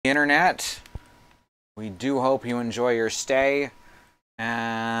Internet. We do hope you enjoy your stay.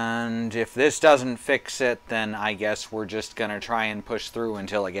 And if this doesn't fix it, then I guess we're just gonna try and push through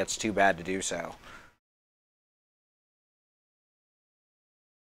until it gets too bad to do so.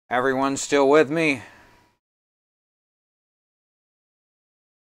 Everyone still with me?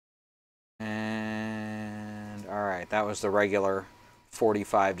 And alright, that was the regular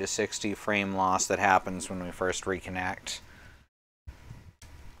 45 to 60 frame loss that happens when we first reconnect.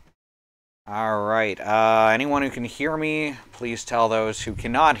 Alright, anyone who can hear me, please tell those who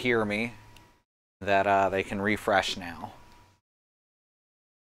cannot hear me that they can refresh now.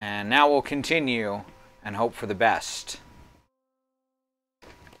 And now we'll continue and hope for the best.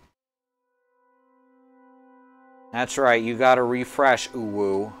 That's right, you gotta refresh,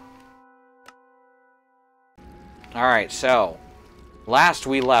 Uwu. Alright, so, last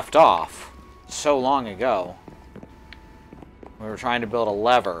we left off, so long ago, we were trying to build a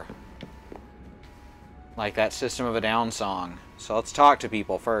lever. Like that System of a Down song. So let's talk to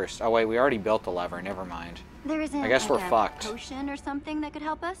people first. Oh wait, we already built the lever, never mind. There isn't I guess like we're a fucked. potion or something that could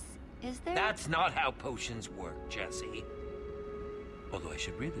help us? Is there? That's not how potions work, Jesse. Although I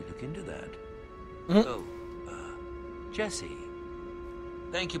should really look into that. Oh, Jesse.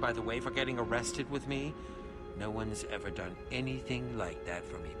 Thank you, by the way, for getting arrested with me. No one's ever done anything like that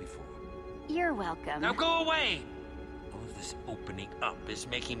for me before. You're welcome. Now go away! All of this opening up is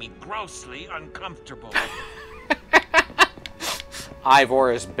making me grossly uncomfortable.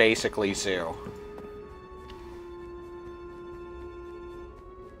 Ivor is basically Sue.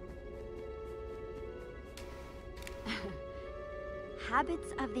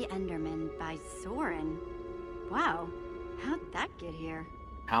 Habits of the Enderman by Soren. Wow, how'd that get here?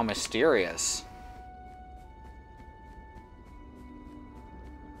 How mysterious.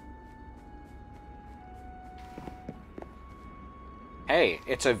 Hey,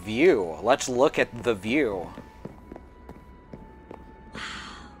 it's a view. Let's look at the view. Wow,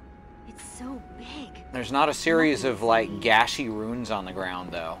 it's so big. There's not a series of, like, gashy runes on the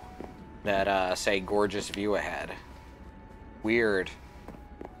ground, though, that, say, gorgeous view ahead. Weird.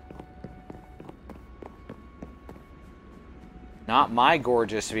 Not my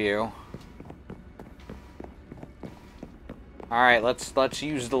gorgeous view. Alright, let's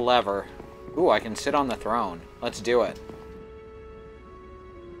use the lever. Ooh, I can sit on the throne. Let's do it.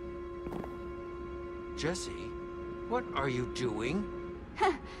 Jesse, what are you doing?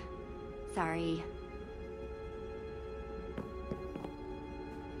 Sorry.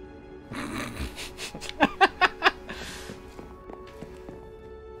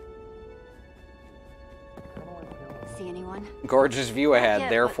 See anyone? Gorgeous view ahead, Yeah,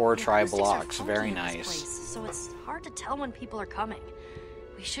 therefore but the try acoustics are blocks. funky Very in this nice. place, so it's hard to tell when people are coming.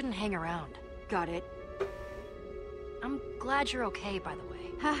 We shouldn't hang around. Got it. I'm glad you're okay, by the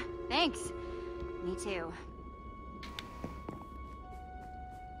way. Thanks. Me too.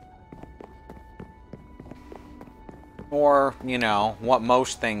 Or, you know, what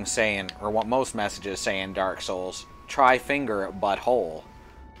most things say in, or what most messages say in Dark Souls. Try finger at butthole.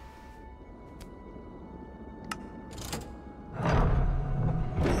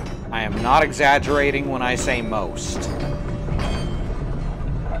 I am not exaggerating when I say most.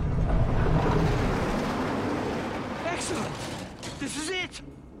 Excellent! This is it!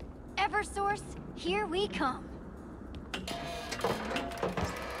 Eversource, here we come.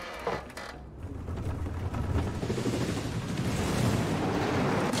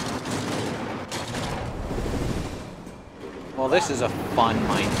 Well, this is a fun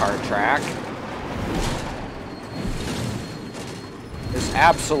minecart track. This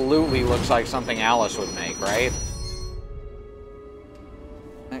absolutely looks like something Alice would make, right?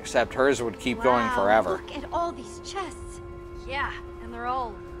 Except hers would keep going forever. Look at all these chests. Yeah, and they're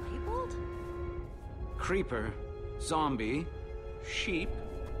all labeled? Creeper, zombie, sheep,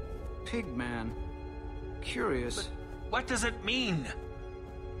 pigman. Curious. What does it mean?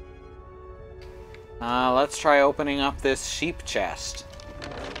 Let's try opening up this sheep chest.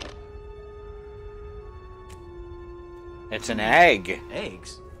 It's an egg.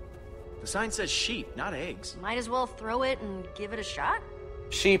 Eggs? The sign says sheep, not eggs. Might as well throw it and give it a shot.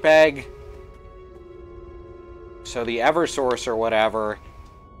 Sheep egg. So the Eversource or whatever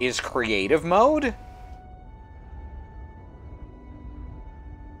is creative mode?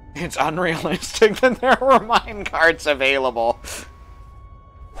 It's unrealistic that there were minecarts available.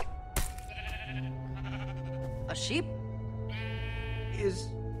 A sheep?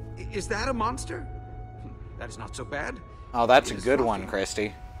 Is that a monster? That is not so bad. Oh, that's a It is good one, fluffy.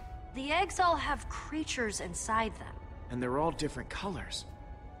 Christy. The eggs all have creatures inside them. And they're all different colors.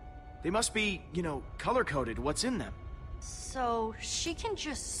 They must be, you know, color-coded what's in them. So she can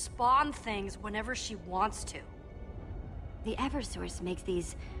just spawn things whenever she wants to. The Eversource makes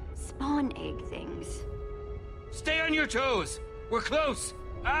these spawn egg things. Stay on your toes. We're close.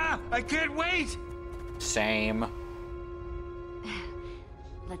 Ah, I can't wait. Same.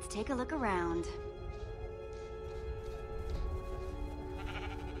 Let's take a look around.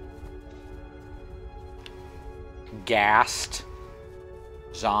 Ghast.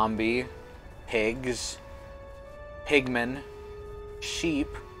 Zombie. Pigs. Pigmen. Sheep.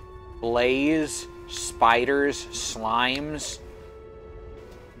 Blaze. Spiders. Slimes.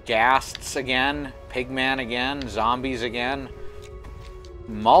 Ghasts again. Pigman again. Zombies again.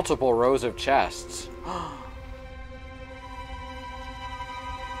 Multiple rows of chests.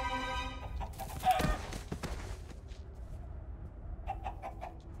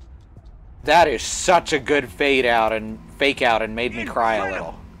 That is such a good fade out and fake out and made me cry a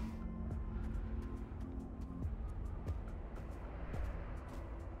little.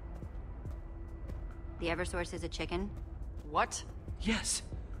 The Eversource is a chicken? What? Yes,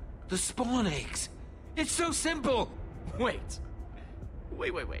 the spawn eggs. It's so simple. Wait.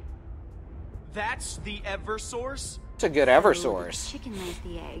 That's the Eversource? It's a good The Eversource. chicken lays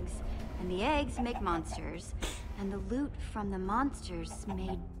the eggs, and the eggs make monsters, and the loot from the monsters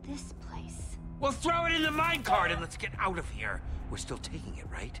made this place. Well, throw it in the minecart and let's get out of here. We're still taking it,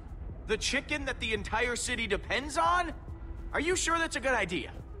 right? The chicken that the entire city depends on? Are you sure that's a good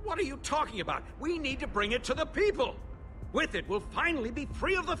idea? What are you talking about? We need to bring it to the people. With it, we'll finally be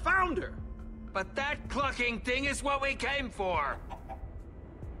free of the Founder. But that clucking thing is what we came for.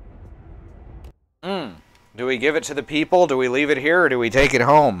 Do we give it to the people? Do we leave it here? Or do we take it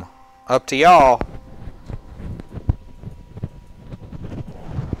home? Up to y'all.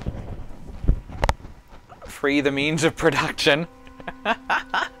 Free the means of production.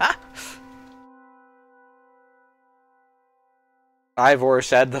 Ivor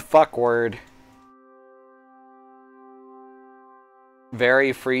said the fuck word.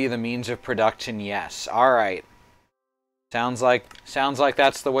 Very free the means of production, yes. Alright. Sounds like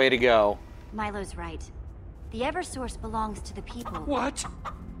that's the way to go. Milo's right. The Eversource belongs to the people. What?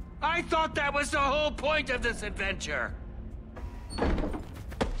 I thought that was the whole point of this adventure.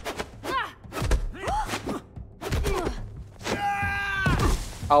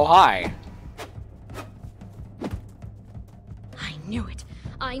 Oh, hi. I knew it.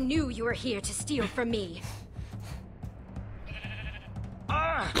 I knew you were here to steal from me.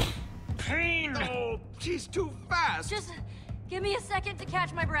 Pain! Oh, she's too fast. Just give me a second to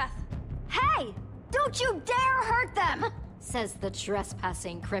catch my breath. Hey! Don't you dare hurt them! Says the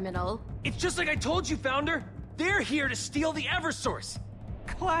trespassing criminal. It's just like I told you, Founder. They're here to steal the Eversource.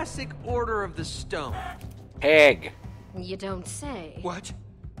 Classic Order of the Stone. Pig. You don't say. What?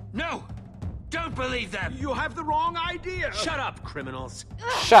 No! Don't believe them! You have the wrong idea. Shut up, criminals.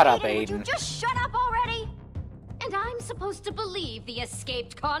 Shut up, Would you Aiden. just shut up already? And I'm supposed to believe the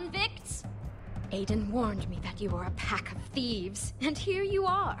escaped convicts? Aiden warned me that you were a pack of thieves, and here you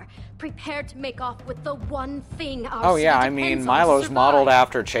are, prepared to make off with the one thing our Oh yeah, city I mean, depends on to Milo's survive. modeled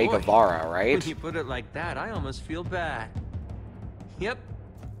after Che Boy, Guevara, When right? you put it like that, I almost feel bad. Yep.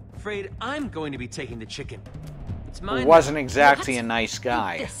 Afraid I'm going to be taking the chicken. It's Who mine. wasn't exactly What? a nice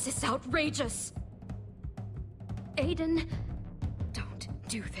guy. This is outrageous. Aiden, don't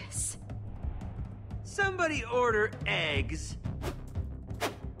do this. Somebody order eggs.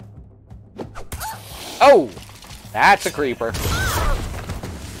 Oh! That's a creeper.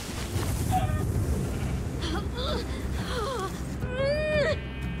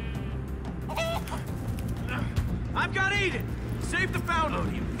 I've got Aiden. Save the Founder. Oh,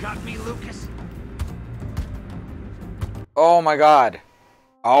 you got me, Lucas. Oh my god.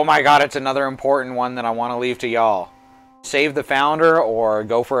 Oh my god, it's another important one that I want to leave to y'all. Save the Founder or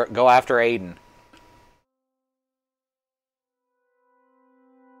go after Aiden.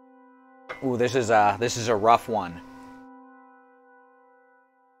 Ooh, this is a rough one.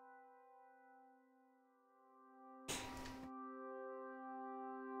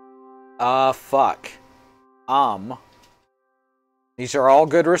 Fuck. These are all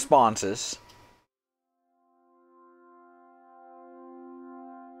good responses.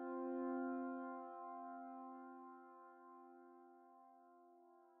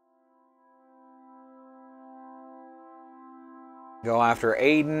 Go after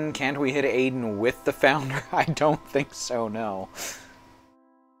Aiden. Can't we hit Aiden with the Founder? I don't think so, no.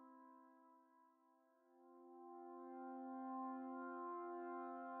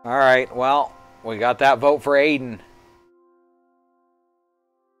 Alright, well, we got that vote for Aiden.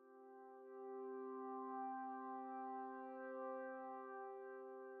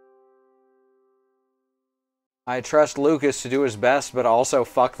 I trust Lucas to do his best, but also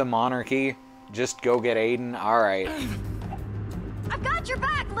fuck the monarchy. Just go get Aiden. Alright. I've got your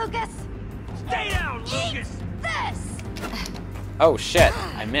back, Lucas! Stay down, Lucas! This! Oh shit,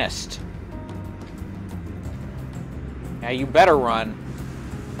 I missed. Yeah, you better run.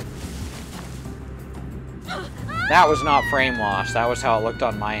 That was not frame loss. That was how it looked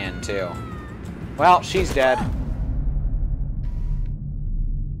on my end, too. Well, she's dead.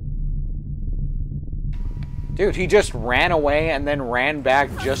 Dude, he just ran away and then ran back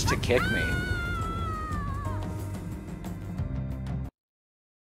just to kick me.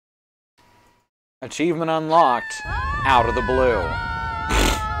 Achievement unlocked. Out of the blue.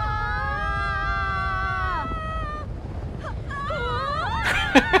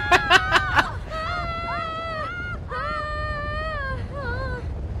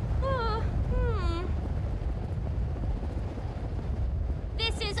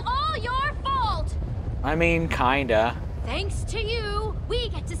 This is all your fault! I mean, kinda. Thanks to you, we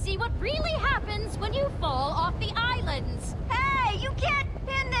get to see what really happens when you fall off the islands. Hey, you can't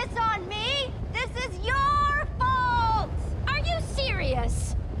pin this on me! This is your fault! Are you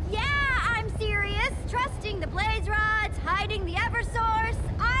serious? Yeah, I'm serious. Trusting the blaze rods, hiding the Eversource.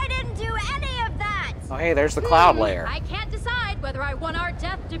 I didn't do any of that! Oh, hey, there's the cloud layer. I can't decide whether I want our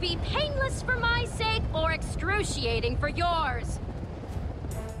death to be painless for my sake or excruciating for yours.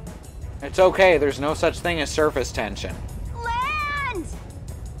 It's okay, there's no such thing as surface tension. Land!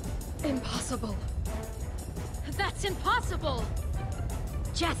 Impossible. That's impossible.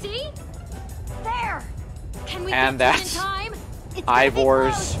 Jesse? There! Can we And get to it that's in time? It's gonna be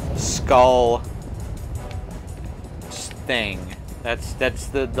Ivor's close. skull thing. That's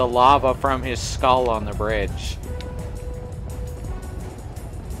the lava from his skull on the bridge.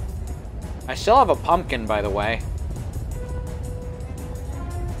 I still have a pumpkin, by the way.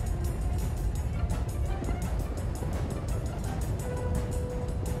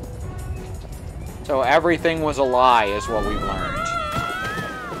 So everything was a lie, is what we've learned.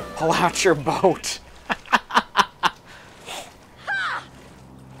 Pull out your boat.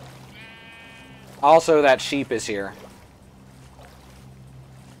 Also, that sheep is here.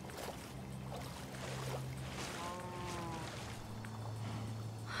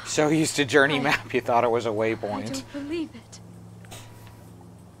 So used to journey map, you thought it was a I waypoint. don't believe it.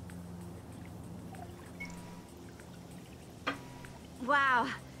 Wow.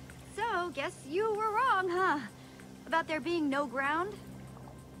 So, guess you were wrong, huh? About there being no ground?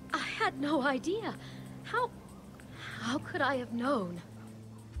 I had no idea. How could I have known?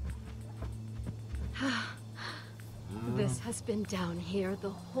 This has been down here the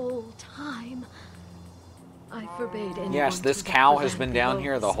whole time. I forbade anyone Yes, this to cow look has for been land down below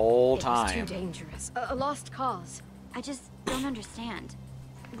here the us. whole It was time. too dangerous. A lost cause. I just don't understand.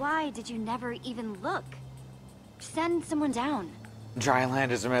 Why did you never even look? Send someone down.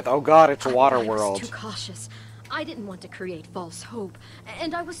 Dryland is a myth. Oh god, it's I was Waterworld. too cautious. I didn't want to create false hope,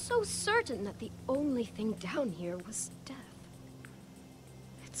 and I was so certain that the only thing down here was death.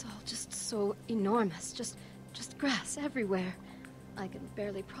 It's all just so enormous, just grass everywhere. I can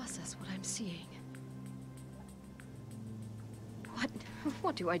barely process what I'm seeing.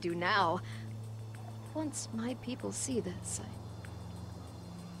 What do I do now? Once my people see this,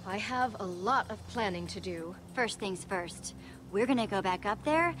 I have a lot of planning to do. First things first. We're gonna go back up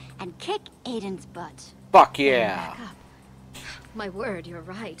there and kick Aiden's butt. Fuck Going yeah. back up. My word, you're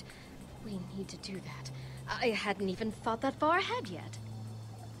right. We need to do that. I hadn't even thought that far ahead yet.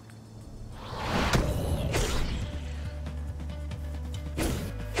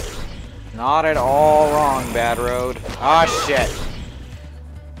 Not at all wrong, Bad Road. Ah, shit.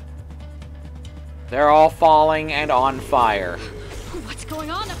 They're all falling and on fire. What's going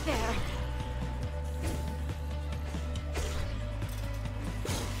on up there?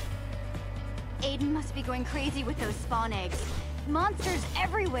 Aiden must be going crazy with those spawn eggs. Monsters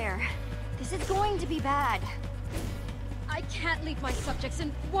everywhere. This is going to be bad. I can't leave my subjects in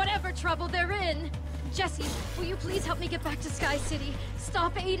whatever trouble they're in. Jesse, will you please help me get back to Sky City?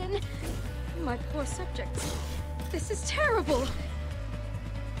 Stop Aiden. My poor subjects. This is terrible.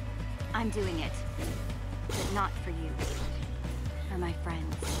 I'm doing it. But not for you. For my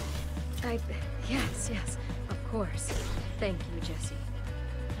friends. Yes, of course. Thank you, Jesse.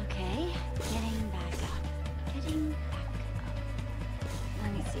 Okay, getting back up. Getting back up.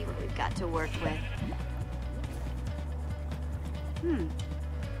 Let me see what we've got to work with.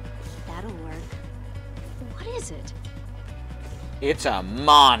 That'll work. What is it? It's a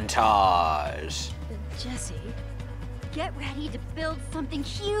montage. Jesse? Get ready to build something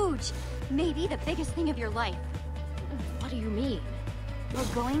huge. Maybe the biggest thing of your life. What do you mean? We're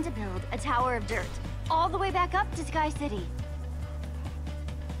going to build a tower of dirt. all the way back up to Sky City.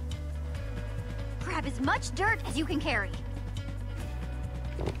 Grab as much dirt as you can carry.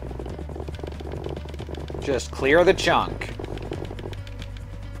 Just clear the chunk.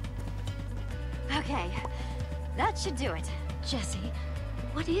 Okay, that should do it. Jesse,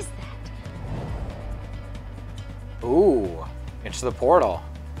 what is that? Ooh, it's the portal.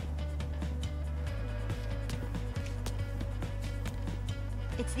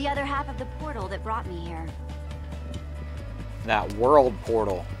 It's the other half of the portal that brought me here. That world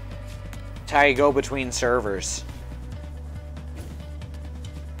portal. It's how you go between servers.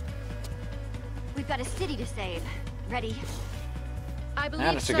 We've got a city to save. Ready? I believe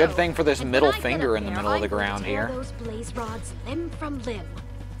Man, it's a so. good thing for this And middle when I get finger up in the there, middle of the I'm gonna ground tear here. those blaze rods limb from limb.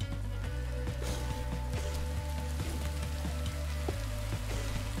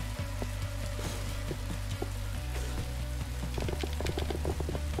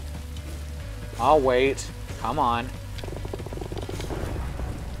 I'll wait. Come on.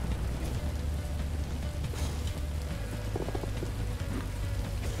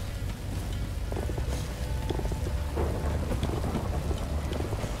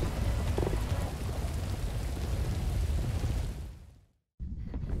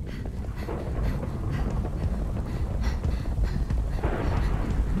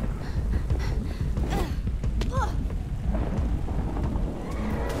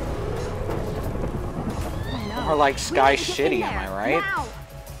 More like Sky Shitty, am I right? Now.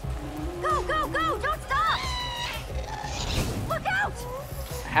 Go, go, go! Don't stop! Look out!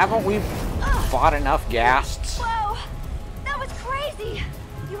 Haven't we fought enough ghasts? Whoa! That was crazy!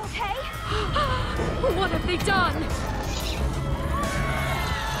 You okay? What have they done?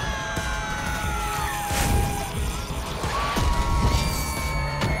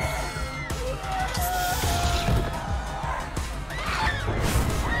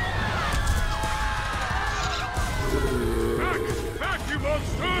 Back, you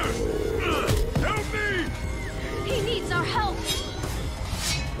monsters! Help me! He needs our help.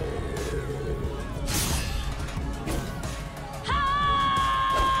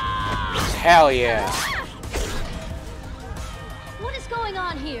 Hell yeah. What is going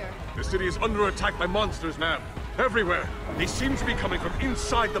on here? The city is under attack by monsters, ma'am. Everywhere. They seem to be coming from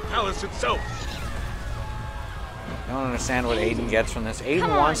inside the palace itself. I don't understand what Aiden gets from this. Aiden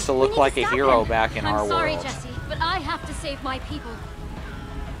Come wants on, to we look need to like a stop hero him. back in our I'm sorry, world. Jesse, but I have to save my people.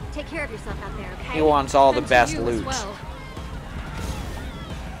 Take care of yourself out there, okay? He wants all the And to best you as loot. well.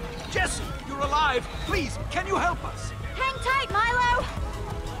 Jesse, you're alive. Please, can you help us? Hang tight, Milo!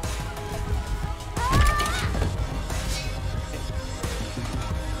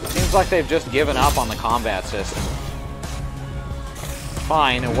 Seems like they've just given up on the combat system.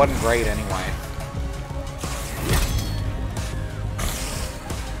 Fine, it wasn't great anyway.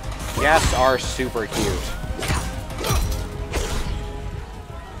 Guests are super cute.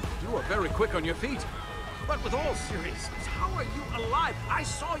 You are very quick on your feet. But with all seriousness, how are you alive? I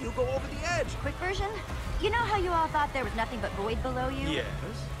saw you go over the edge. Quick version? You know how you all thought there was nothing but void below you? Yes?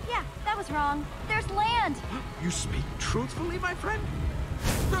 Yeah, that was wrong. There's land! You speak truthfully, my friend?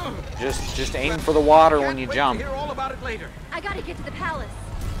 Just aim for the water when you Can't wait jump. to hear all about it later. I gotta get to the palace.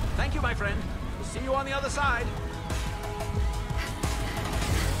 Thank you, my friend. We'll see you on the other side.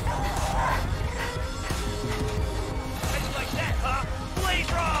 How you like that, huh?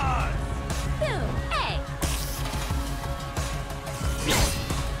 Blaze rods! Boom! Hey!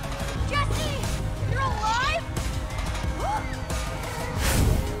 Jesse! You're alive?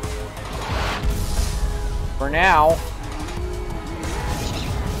 For now.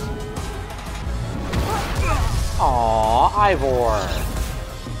 Aww, Ivor.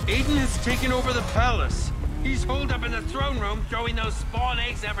 Aiden has taken over the palace. He's holed up in the throne room, throwing those spawn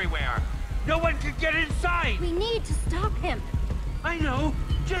eggs everywhere. No one can get inside. We need to stop him. I know.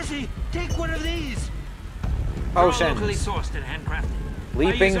 Jesse, take one of these. They're all locally Potions. sourced and handcrafted. I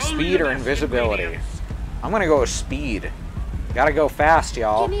Leaping, use only speed, the or best invisibility. ingredients. I'm gonna go with speed. Gotta go fast,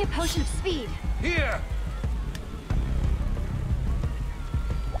 y'all. Give me a potion of speed. Here.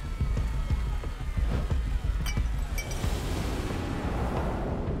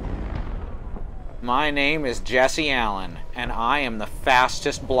 My name is Jesse Allen, and I am the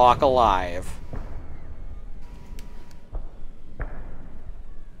fastest block alive.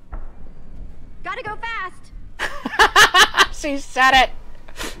 Gotta go fast. She said it!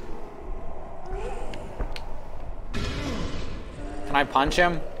 Can I punch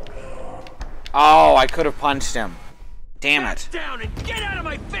him? Oh, I could have punched him. Damn it. Back down and get out of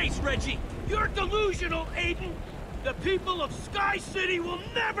my face, Reggie! You're delusional, Aiden! The people of Sky City will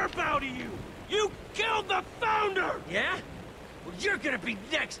never bow to you! You killed the founder! Yeah? Well, you're gonna be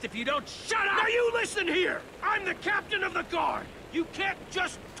next if you don't shut up! Now you listen here! I'm the captain of the guard! You can't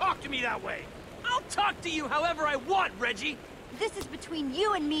just talk to me that way! I'll talk to you however I want, Reggie! This is between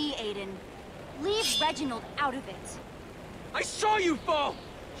you and me, Aiden. Leave Reginald out of it. I saw you fall!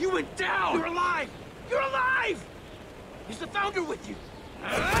 You went down! You're alive! You're alive! Is the Founder with you?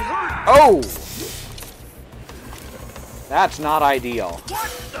 Oh! That's not ideal.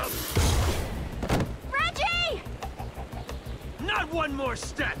 What the... Reggie! Not one more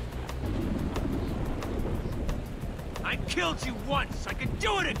step! I killed you once, I can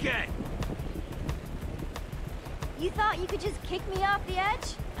do it again! You thought you could just kick me off the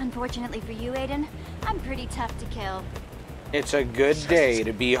edge? Unfortunately for you, Aiden, I'm pretty tough to kill. It's a good day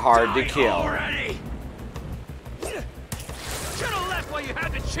to be hard to kill. Already! Should've left while you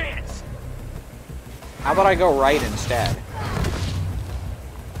had the chance! How about I go right instead?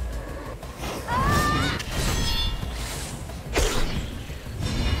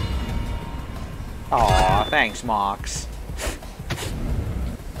 Aw, thanks, Mox.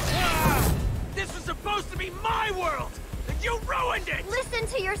 This was supposed to be my world! And you ruined it! Listen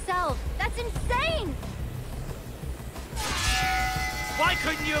to yourself! That's insane! Why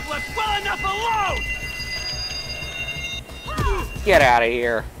couldn't you have left well enough alone? Get out of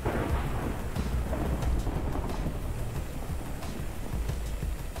here.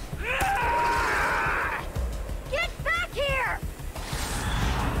 Get back here!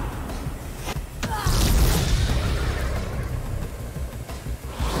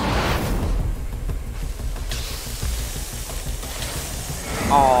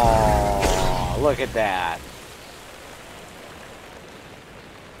 Oh, look at that.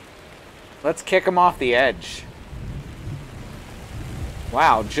 Let's kick him off the edge.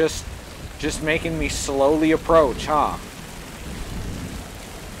 Wow, just making me slowly approach, huh?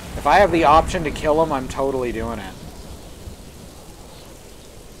 If I have the option to kill him, I'm totally doing it.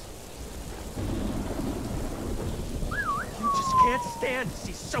 You just can't stand to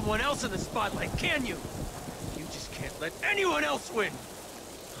see someone else in the spotlight, can you? You just can't let anyone else win.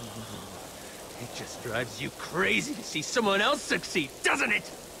 It just drives you crazy to see someone else succeed, doesn't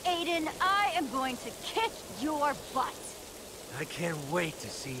it? Aiden, I am going to kick your butt. I can't wait to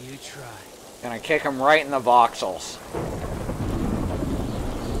see you try. Gonna kick him right in the voxels.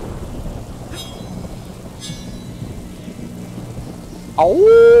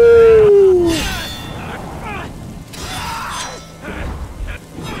 Oh!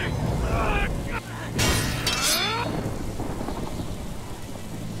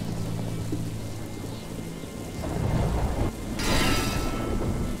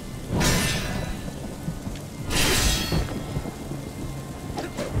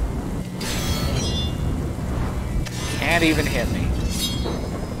 Can't even hit me.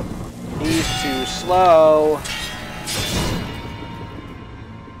 He's too slow.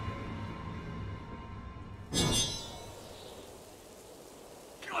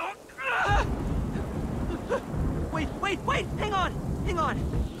 Wait, hang on.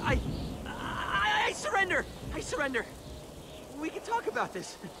 I surrender. I surrender. We can talk about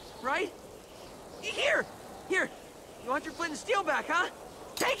this, right? Here. You want your flint and steel back, huh?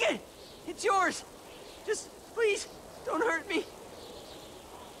 Take it. It's yours. Just, please, don't hurt me.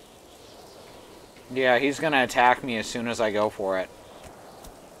 Yeah, he's gonna attack me as soon as I go for it.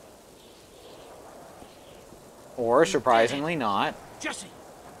 Or, surprisingly not. Jesse,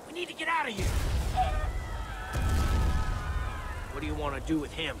 we need to get out of here. What do you want to do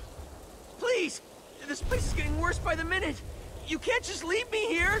with him? Please! This place is getting worse by the minute. You can't just leave me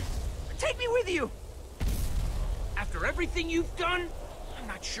here. Take me with you. After everything you've done, I'm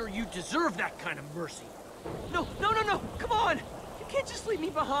not sure you deserve that kind of mercy. No. Come on. You can't just leave me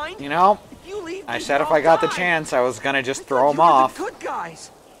behind. You know, If you leave I me, said if I'll I got the die. chance, I was gonna just I throw thought him you were off. the good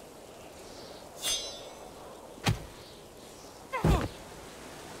guys.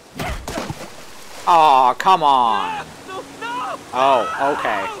 Aw, come on. No. Oh,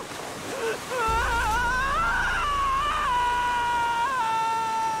 okay.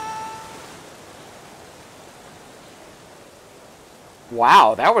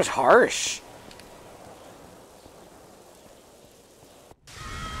 Wow, that was harsh.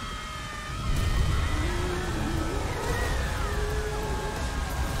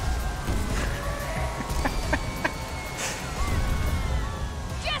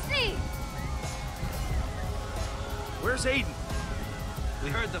 Jesse! Where's Aiden? We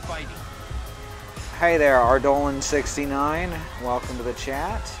heard the fighting. Hey there, Ardolan69. Welcome to the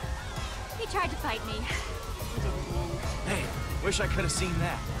chat. He tried to fight me. He didn't win. Hey, wish I could have seen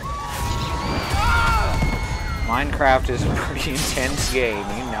that. Minecraft is a pretty intense game,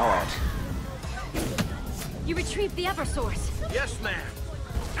 you know it. You retrieved the Eversource. Yes, ma'am.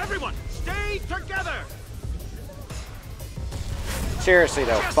 Everyone, stay together! Seriously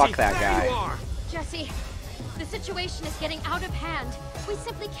though, Jesse, fuck that there you guy. are. Jesse, the situation is getting out of hand. We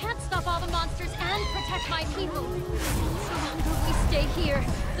simply can't stop all the monsters and protect my people. The longer we stay here,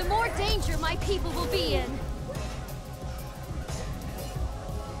 the more danger my people will be in.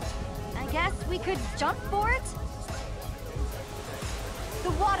 I guess we could jump for it?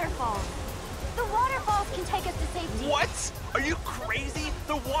 The waterfalls. The waterfalls can take us to safety. What? Are you crazy?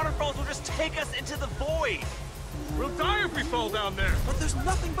 The waterfalls will just take us into the void. We'll die if we fall down there. But there's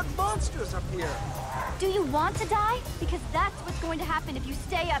nothing but monsters up here. Do you want to die? Because that's what's going to happen if you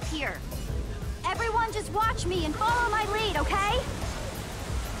stay up here. Everyone just watch me and follow my lead, okay?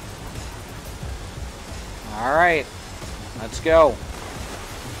 Alright, let's go.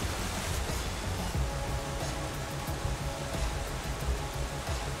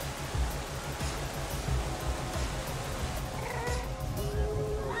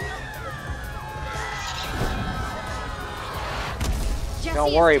 Jesse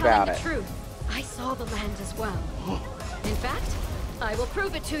Don't worry is telling about the it. truth. I saw the land as well. In fact, I will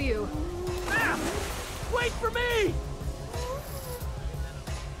prove it to you. Ah! Wait for me!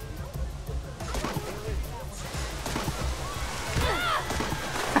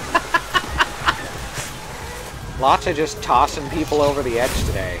 Lots of just tossing people over the edge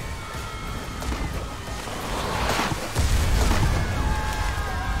today.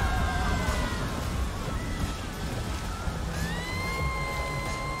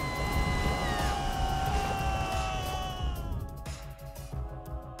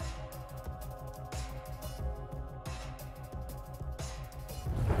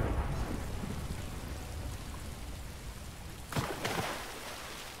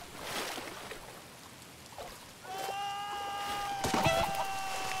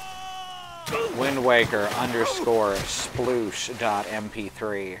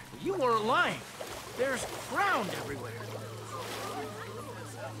 windwaker_sploosh.mp3. You weren't lying. There's ground everywhere.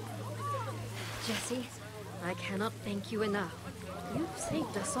 Jesse, I cannot thank you enough. You've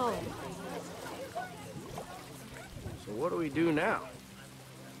saved us all. So what do we do now?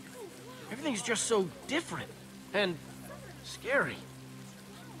 Everything's just so different and scary.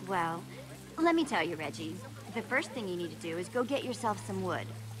 Well, let me tell you, Reggie. The first thing you need to do is go get yourself some wood.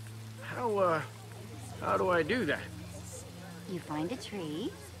 How do I do that? You find a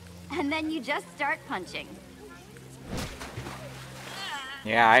tree, and then you just start punching.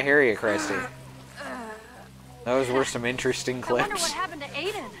 Yeah, I hear you, Christy. Those were some interesting I wonder what clips. happened to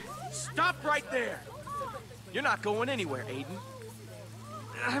Aiden. Stop right there! You're not going anywhere, Aiden.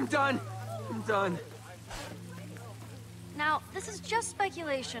 I'm done. I'm done. Now, this is just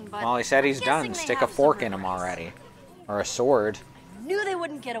speculation, but Well, he said I'm he's guessing done. they Stick a have some fork in him rumors. already. Or a sword. Knew they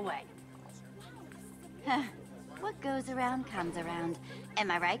wouldn't get away. What goes around comes around. Am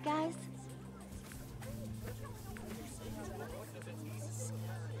I right, guys?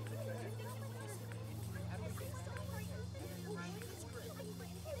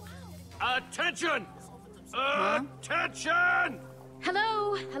 Attention! Attention!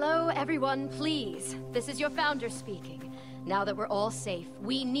 Hello, everyone, please. This is your founder speaking. Now that we're all safe,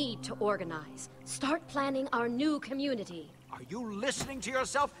 we need to organize. Start planning our new community. Are you listening to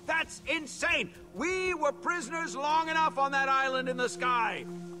yourself? That's insane! We were prisoners long enough on that island in the sky.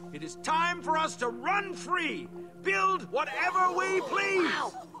 It is time for us to run free. Build whatever we please.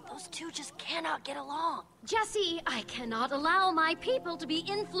 Wow, those two just cannot get along. Jesse, I cannot allow my people to be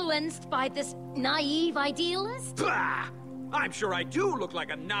influenced by this naive idealist. Bah! I'm sure I do look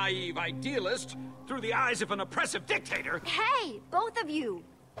like a naive idealist through the eyes of an oppressive dictator. Hey, both of you!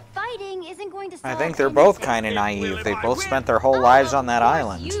 Fighting isn't going to solve I think they're both anything. kind of It will naive. if They I both win. spent their whole lives Oh, on that of course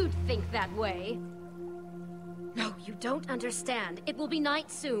island. You'd think that way. No, you don't understand. It will be night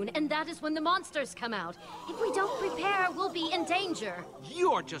soon, and that is when the monsters come out. If we don't prepare, we'll be in danger.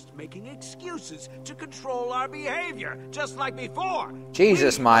 You're just making excuses to control our behavior, just like before.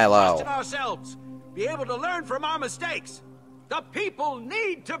 Jesus, We Milo. must trust in ourselves. Be able to learn from our mistakes. The people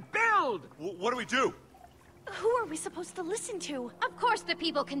need to build. What do we do? Who are we supposed to listen to? Of course the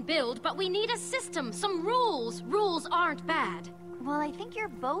people can build, but we need a system, some rules. Rules aren't bad. Well, I think you're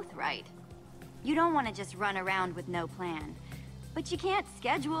both right. You don't want to just run around with no plan. But you can't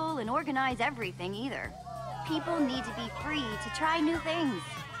schedule and organize everything either. People need to be free to try new things.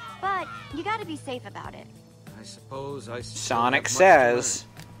 But you gotta be safe about it. I suppose I still Sonic have much to says.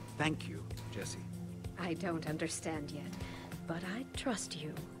 learn. Thank you, Jesse. I don't understand yet, but I trust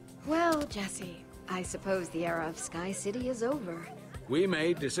you. Well, Jesse, I suppose the era of Sky City is over. We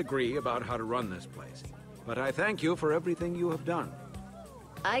may disagree about how to run this place, but I thank you for everything you have done.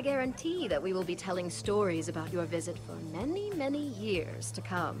 I guarantee that we will be telling stories about your visit for many, many years to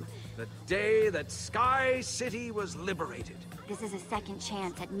come. The day that Sky City was liberated. This is a second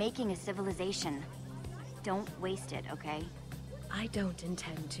chance at making a civilization. Don't waste it, okay? I don't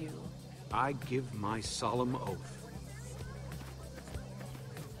intend to. I give my solemn oath.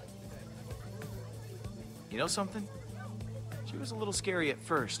 You know something? She was a little scary at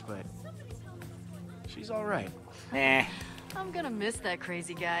first, but she's all right. Eh. I'm gonna miss that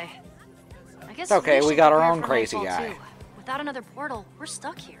crazy guy. I guess It's okay, we should got our prepare own for crazy nightfall, guy. too. Without another portal, we're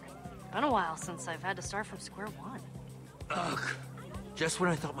stuck here. Been a while since I've had to start from square one. Ugh. Just when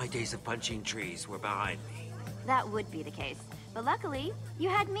I thought my days of punching trees were behind me. That would be the case. But luckily, you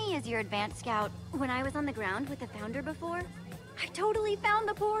had me as your advanced scout. When I was on the ground with the Founder before, I totally found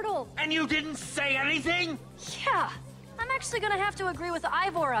the portal. And you didn't say anything? Yeah, I'm actually gonna have to agree with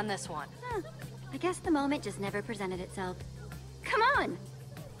Ivor on this one. I guess the moment just never presented itself. Come on!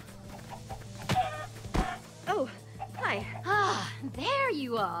 Oh, hi. Ah, there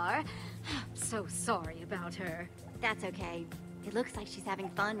you are. So sorry about her. That's okay. It looks like she's having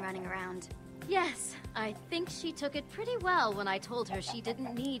fun running around. Yes, I think she took it pretty well when I told her she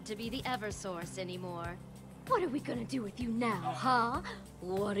didn't need to be the Eversource anymore. What are we gonna do with you now, huh?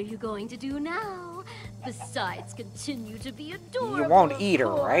 What are you going to do now? Besides, continue to be adorable. You won't of eat her,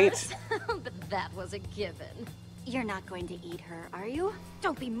 course. right? But that was a given. You're not going to eat her, are you?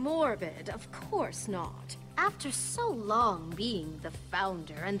 Don't be morbid, of course not. After so long being the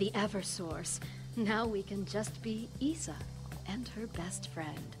Founder and the Eversource, now we can just be Issa and her best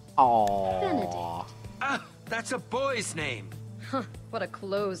friend. Aww. Benedict. Ah, that's a boy's name. Huh, what a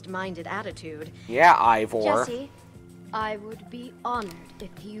closed-minded attitude. Yeah, Ivor. Jesse, I would be honored if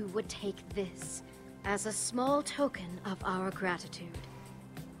you would take this as a small token of our gratitude.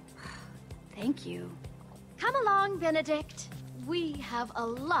 Thank you. Come along, Benedict. We have a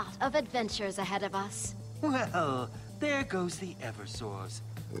lot of adventures ahead of us. Well, there goes the Eversource.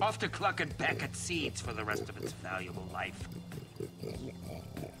 Off to cluck and peck at seeds for the rest of its valuable life.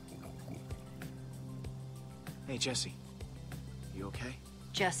 Hey, Jesse. You okay?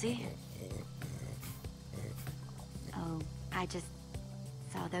 Jesse? Oh, I just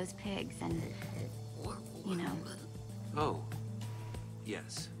saw those pigs and, you know. Oh,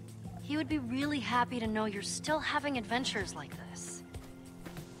 yes. He would be really happy to know you're still having adventures like this.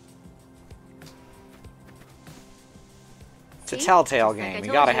 It's a See? Telltale Just like I game.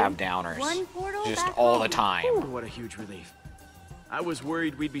 You told gotta you. have downers. One portal Just back all home. the time. Ooh, what a huge relief. I was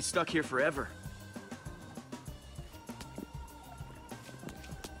worried we'd be stuck here forever.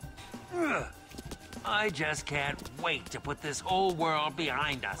 Ugh. I just can't wait to put this whole world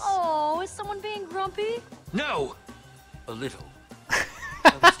behind us. Oh, is someone being grumpy? No! A little.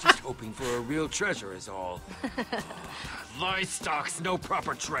 I was just hoping for a real treasure is all. Livestock's no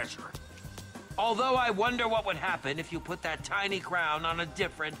proper treasure. Although I wonder what would happen if you put that tiny crown on a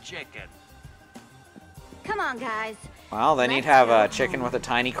different chicken. Come on, guys. Well, then you'd Let's have go a chicken home. with a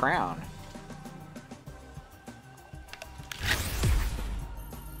tiny crown.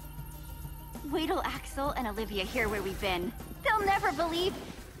 Wait till Axel and Olivia hear where we've been. They'll never believe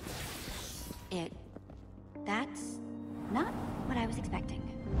it. That's not what I was expecting.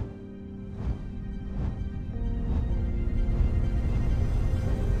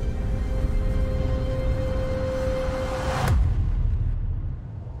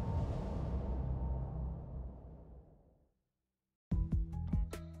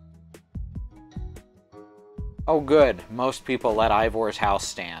 Oh, good. Most people let Ivor's house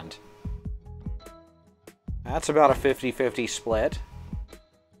stand. That's about a 50-50 split.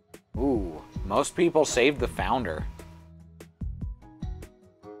 Ooh, most people saved the Founder.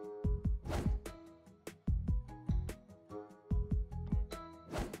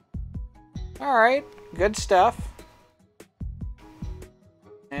 Alright, good stuff.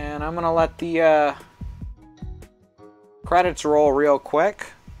 And I'm gonna let the credits roll real quick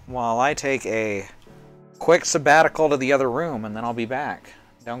while I take a quick sabbatical to the other room, and then I'll be back.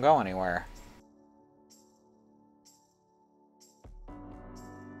 Don't go anywhere.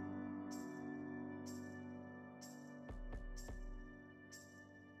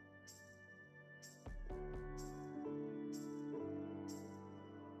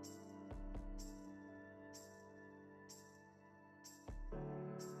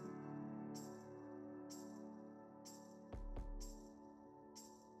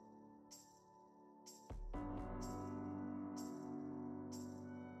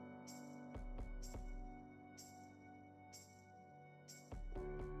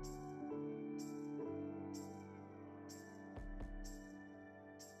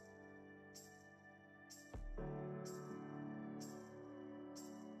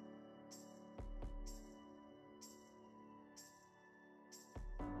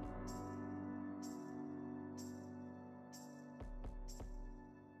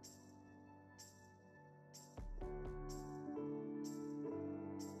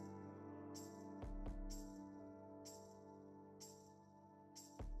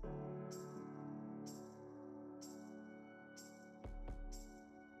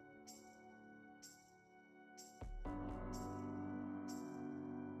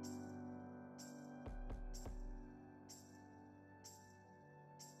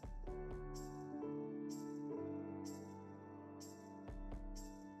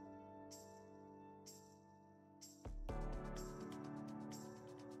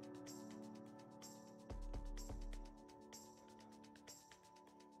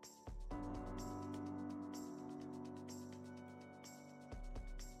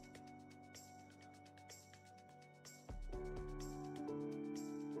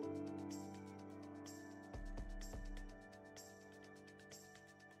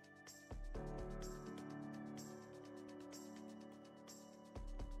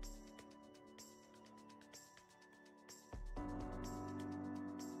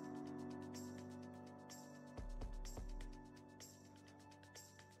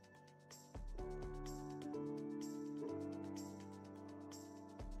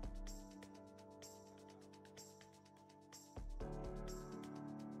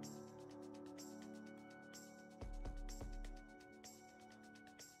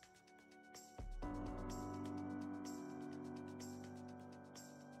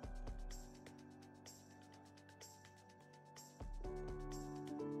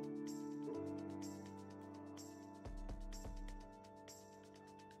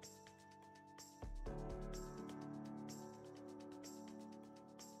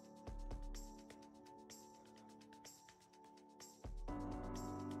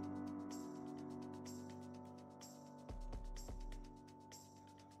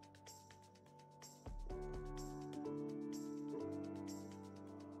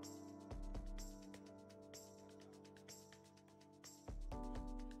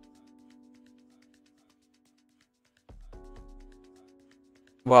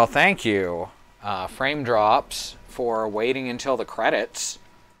 Well, thank you, Frame Drops, for waiting until the credits.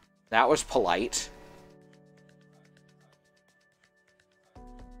 That was polite.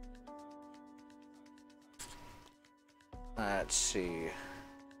 Let's see.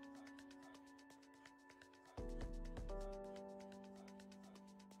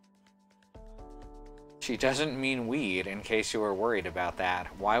 She doesn't mean weed, in case you were worried about that.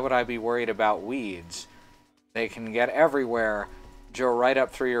 Why would I be worried about weeds? They can get everywhere. Go right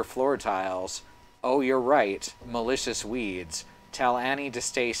up through your floor tiles. Oh, you're right. Malicious weeds. Tell Annie to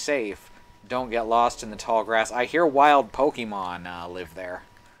stay safe. Don't get lost in the tall grass. I hear wild Pokemon live there.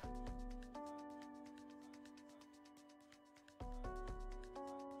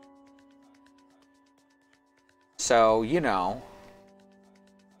 So, you know,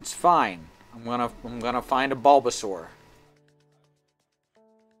 it's fine. I'm gonna find a Bulbasaur.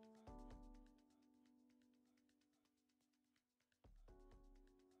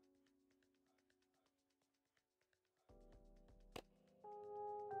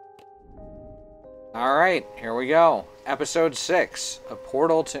 All right, here we go. Episode 6, A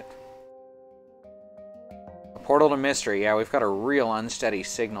Portal to Mystery. Yeah, we've got a real unsteady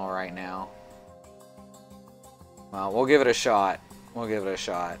signal right now. Well, we'll give it a shot. We'll give it a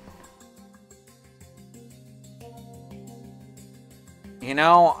shot. You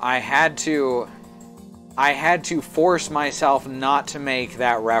know, I had to force myself not to make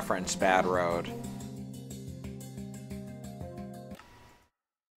that reference, Bad Road.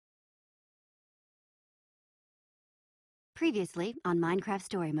 Previously on Minecraft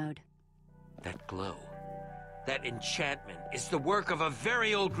Story Mode. That glow, that enchantment is the work of a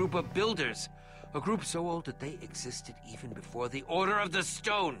very old group of builders. A group so old that they existed even before the Order of the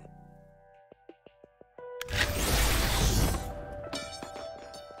Stone.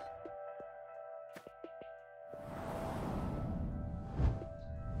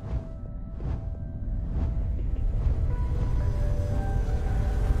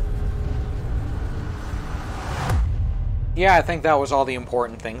 Yeah, I think that was all the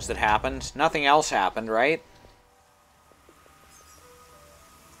important things that happened. Nothing else happened, right?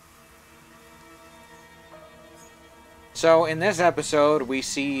 So, in this episode, we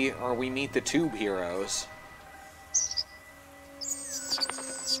meet the Tube Heroes.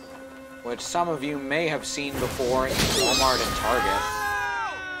 Which some of you may have seen before in Walmart and Target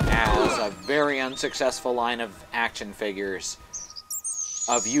as a very unsuccessful line of action figures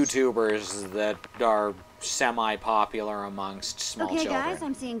of YouTubers that are semi-popular amongst small children. Okay, guys,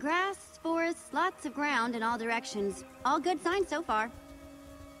 I'm seeing grass, forests, lots of ground in all directions. All good signs so far.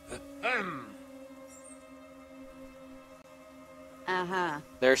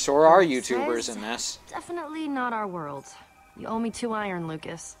 There sure are YouTubers in this. Definitely not our world. You owe me 2 iron,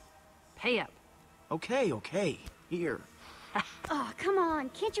 Lucas. Pay up. Okay. Here. Oh, come on.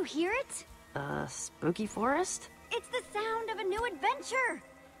 Can't you hear it? Spooky forest? It's the sound of a new adventure.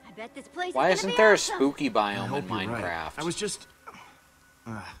 I bet this place Why is isn't gonna be there a awesome. spooky I biome hope in you're Minecraft? right. I was just...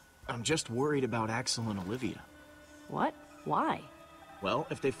 I'm just worried about Axel and Olivia. What? Why? Well,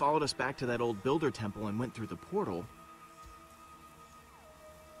 if they followed us back to that old builder temple and went through the portal...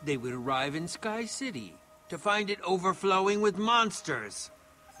 They would arrive in Sky City to find it overflowing with monsters.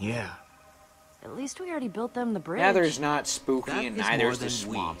 Yeah. At least we already built them the bridge. Yeah, there's not spooky That and is neither's more the than we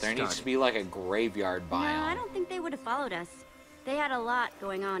swamp. There needs to started. be like a graveyard biome. No, I don't think they would have followed us. They had a lot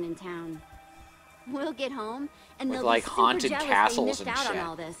going on in town. We'll get home, and With, they'll like, be super haunted jealous castles they missed and out shit. on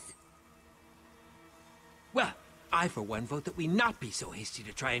all this. Well, I for one vote that we not be so hasty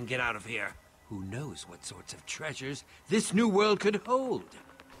to try and get out of here. Who knows what sorts of treasures this new world could hold?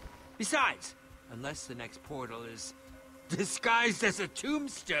 Besides, unless the next portal is disguised as a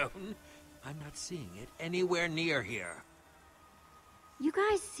tombstone, I'm not seeing it anywhere near here. You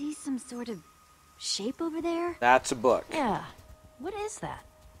guys see some sort of shape over there? That's a book. Yeah. What is that?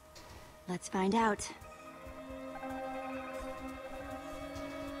 Let's find out.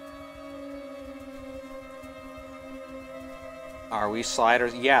 Are we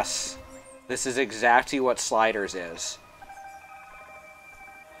Sliders? Yes. This is exactly what Sliders is.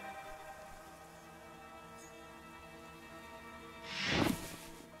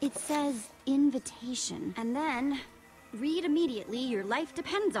 It says invitation. And then, read immediately, your life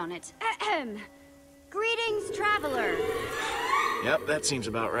depends on it. Ahem. Greetings, traveler. Yep, that seems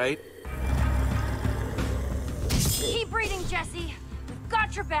about right. Keep reading, Jesse. We've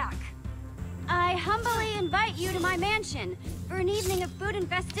got your back. I humbly invite you to my mansion for an evening of food and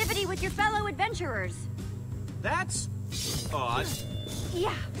festivity with your fellow adventurers. That's... odd.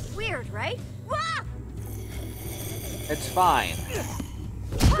 Yeah, weird, right? Wah! It's fine.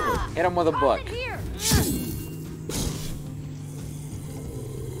 Ah! Hit him with a book. Hold it here.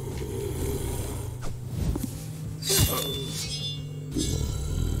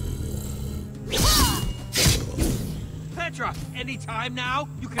 Petra, any time now?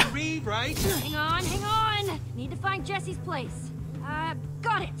 You can read, right? Hang on, hang on! Need to find Jesse's place.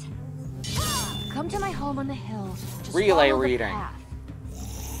 Got it! Come to my home on the hill. Just Relay follow the reading. path.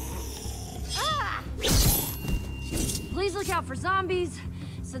 Please look out for zombies.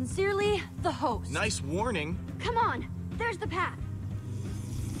 Sincerely, the host. Nice warning. Come on, there's the path.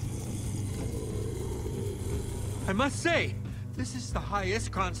 I must say, this is the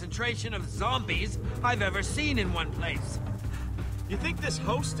highest concentration of zombies I've ever seen in one place. You think this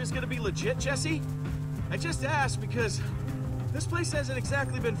host is gonna be legit, Jesse? I just asked because this place hasn't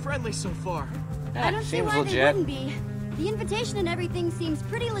exactly been friendly so far. Yeah, I don't see seems why they legit. wouldn't be. The invitation and everything seems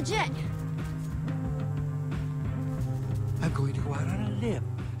pretty legit. I'm going to go out on a limb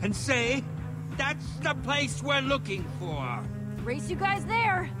and say, that's the place we're looking for. Race you guys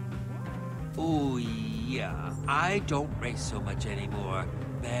there. Oh, yeah. I don't race so much anymore.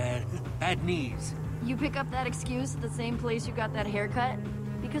 Bad knees. You pick up that excuse at the same place you got that haircut?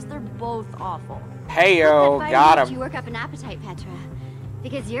 Because they're both awful. Heyo, That got helped him. you work up an appetite, Petra.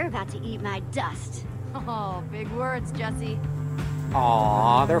 Because you're about to eat my dust. Oh, big words, Jesse.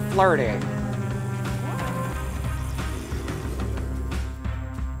 Aw, they're flirting.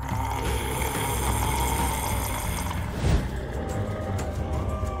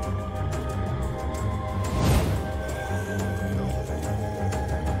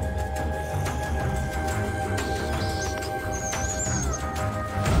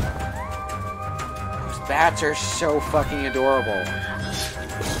 Those bats are so fucking adorable.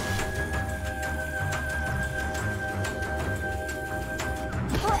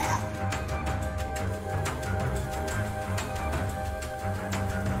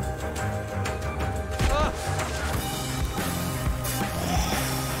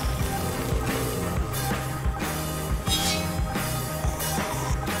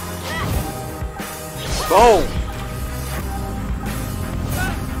 Boom!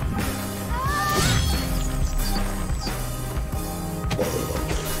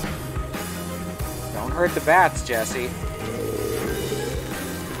 Don't hurt the bats, Jesse.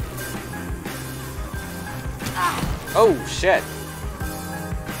 Oh, shit.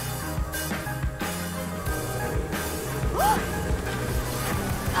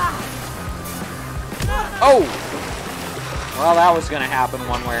 Oh! Well, that was gonna happen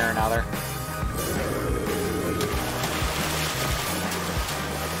one way or another.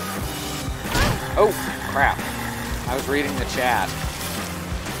 Oh, crap. I was reading the chat.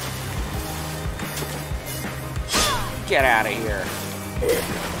 Get out of here.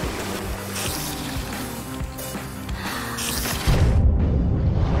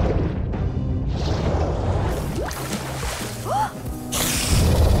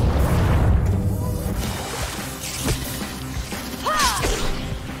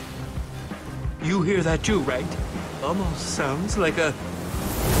 You hear that too, right? Almost sounds like a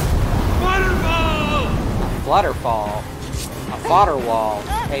waterfall! Flutterfall. A fodder wall.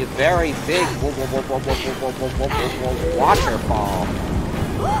 A very big waterfall.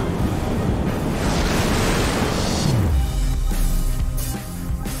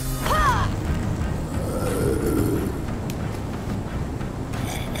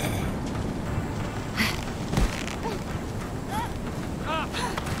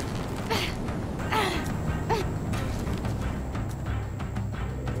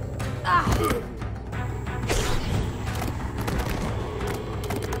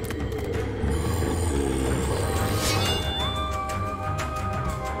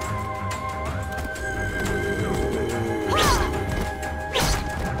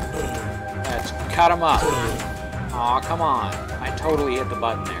 Let's cut him up. Aw, come on. I totally hit the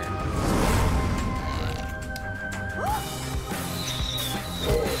button there.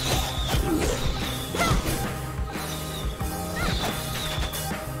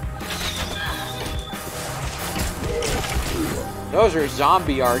 Those are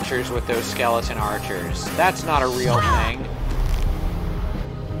zombie archers with those skeleton archers. That's not a real thing.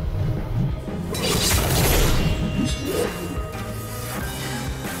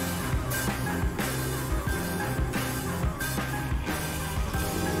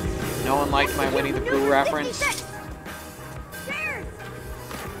 No one liked my Winnie the Pooh reference.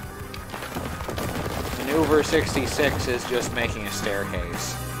 Maneuver 66 is just making a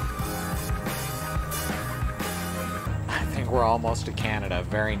staircase. I think we're almost to Canada.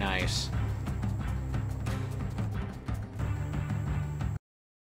 Very nice.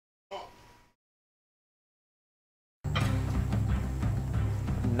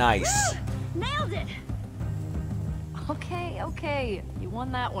 Nice. Nailed it! Okay. You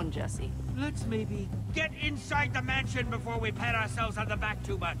won that one, Jesse. Let's maybe get inside the mansion before we pat ourselves on the back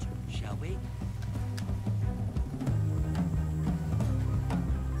too much, shall we?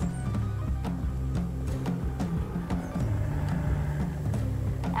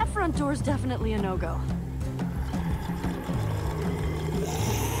 front door's definitely a no-go.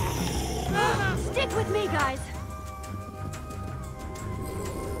 Stick with me, guys.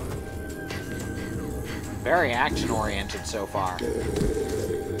 Very action-oriented so far.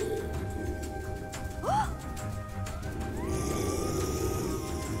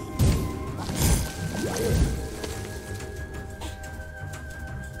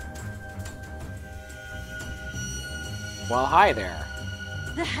 Well, hi there.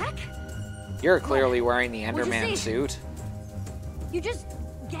 The heck? You're clearly wearing the What'd you Enderman see? suit. You just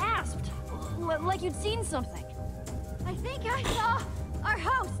gasped. Like you'd seen something. I think I saw our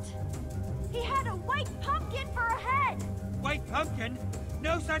host. He had a white pumpkin for a head. White pumpkin?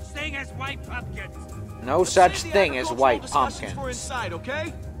 No such thing as white pumpkins. No such Save the thing as agricultural white discussions pumpkins. for inside,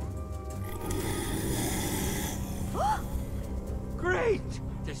 okay? Great!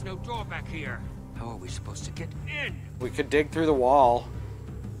 There's no door back here. How are we supposed to get in? We could dig through the wall.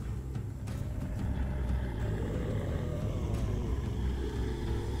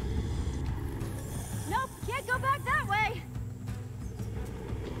 Nope, can't go back that way.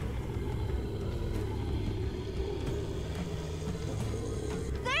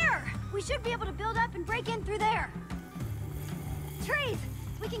 There! We should be able to build up and break in through there. Trees!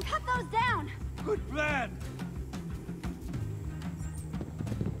 We can cut those down. Good plan!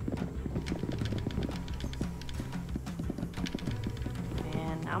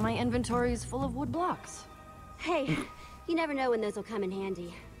 And now my inventory is full of wood blocks. Hey, you never know when those will come in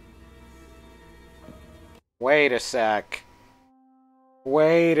handy. Wait a sec.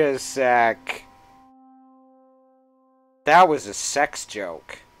 Wait a sec. That was a sex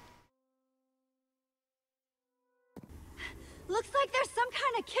joke. Looks like there's some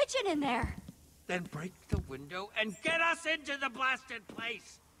kind of kitchen in there. Then break the window and get us into the blasted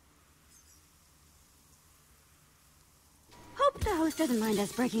place! Hope the host doesn't mind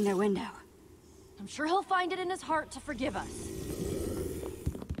us breaking their window. I'm sure he'll find it in his heart to forgive us.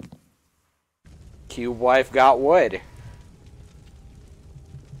 Cube wife got wood.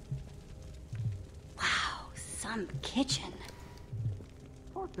 Wow, some kitchen.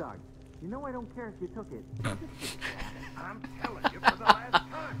 Hot dog, you know I don't care if you took it. I'm telling you for the last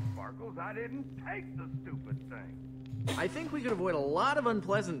time, Sparkles, I didn't take the stupid thing. I think we could avoid a lot of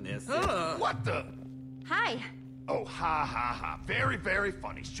unpleasantness. What the? Hi. Oh, ha ha ha. Very, very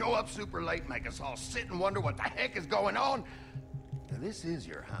funny. Show up super late, make us all sit and wonder what the heck is going on. Now, this is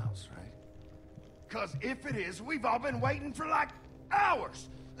your house, right? Because if it is, we've all been waiting for like hours.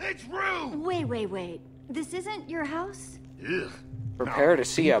 It's rude. Wait. This isn't your house? Ugh. Prepare to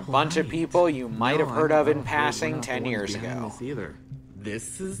see a bunch of people you might have heard of in passing 10 years ago. Either.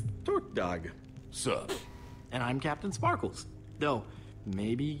 This is Torque Dog. Sup? And I'm Captain Sparkles. Though,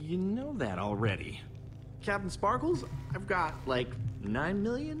 maybe you know that already. Captain Sparkles, I've got like 9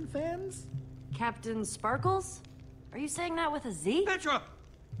 million fans. Captain Sparkles? Are you saying that with a Z? Petra!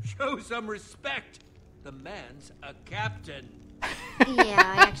 Show some respect! The man's a captain. Yeah,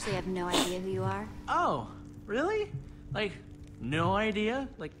 I actually have no idea who you are. Oh, really? Like, no idea?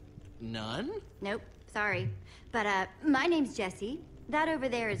 Like, none? Nope, sorry. But, my name's Jesse. That over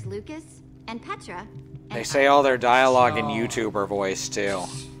there is Lucas and Petra. They say all their dialogue in YouTuber voice, too.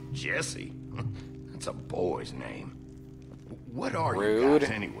 Jesse? That's a boy's name. What are Rude. you guys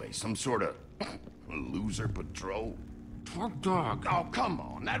anyway? Some sort of loser patrol? Torque Dog. Oh, come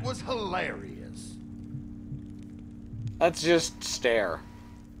on. That was hilarious. Let's just stare.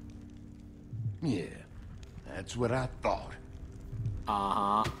 Yeah, that's what I thought.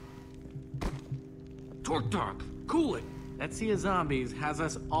 Uh-huh. Torque Dog, cool it. That sea of zombies has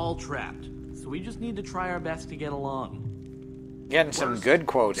us all trapped. So we just need to try our best to get along. Getting some Worst good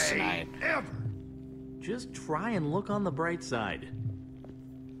quotes day tonight. Ever. Just try and look on the bright side.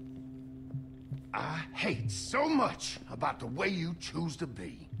 I hate so much about the way you choose to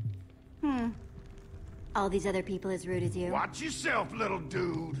be. All these other people as rude as you. Watch yourself, little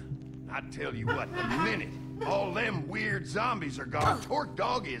dude. I tell you what, the minute all them weird zombies are gone, Torque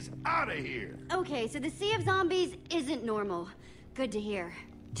Dog is out of here. Okay, so the Sea of Zombies isn't normal. Good to hear.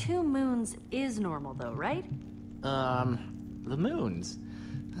 2 moons is normal though, right? The moons.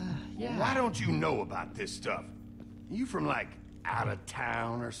 Yeah. Why don't you know about this stuff? You from like out of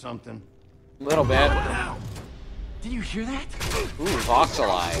town or something? A little bit. Did you hear that? Ooh, voxel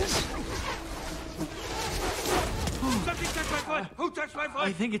eyes. Something touched my foot! Who touched my foot?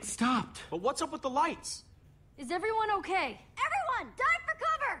 I think it stopped. But what's up with the lights? Is everyone okay? Everyone, dive for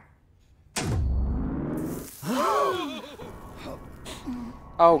cover!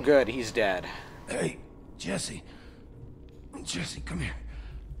 Oh, good, he's dead. Hey, Jesse. Jesse, come here.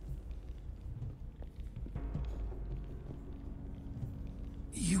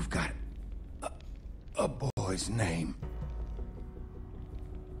 you've got a boy's name.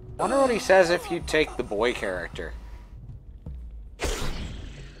 Wonder what he says if you take the boy character.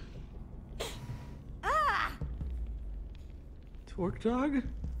 Torque Dog?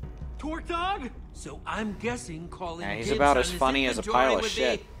 Torque Dog? So I'm guessing calling Yeah, he's dibs about on as this funny as a inventory pile of would be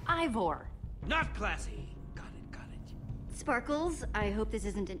shit. Ivor. Not classy. Got it. Sparkles, I hope this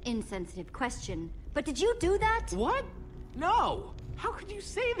isn't an insensitive question, but did you do that? What? No! How could you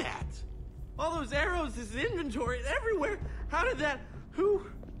say that? All those arrows, this inventory, everywhere. How did that... Who?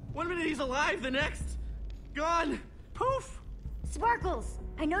 One minute he's alive, the next... Gone. Poof! Sparkles,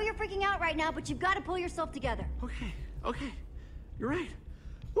 I know you're freaking out right now, but you've got to pull yourself together. Okay. You're right.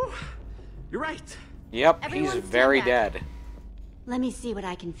 Whew. You're right. Yep, Everyone he's stand very back. dead. Let me see what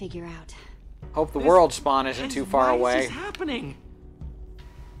I can figure out. Hope the world spawn isn't too far Why away. is this happening?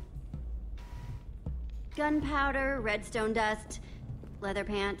 Gunpowder, redstone dust, leather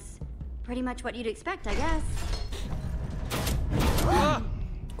pants. Pretty much what you'd expect, I guess.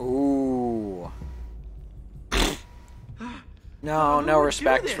 Ooh. No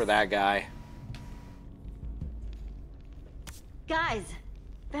respect for that guy. Guys,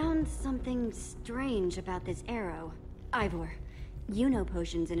 found something strange about this arrow. Ivor, you know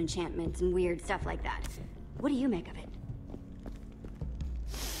potions and enchantments and weird stuff like that. What do you make of it?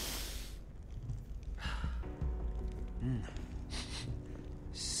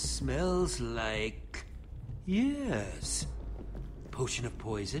 Smells like... Yes. Potion of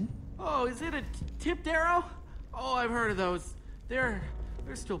poison? Oh, is it a tipped arrow? Oh, I've heard of those. They're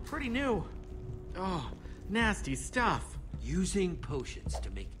still pretty new. Oh, nasty stuff. Using potions to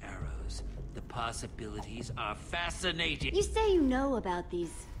make arrows. The possibilities are fascinating. You say you know about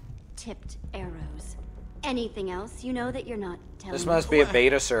these tipped arrows. Anything else you know that you're not telling This me? must be a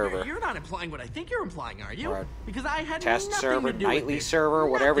beta server. You're not implying what I think you're implying, are you? Or a Because I had Test nothing server, to do with nightly it. server,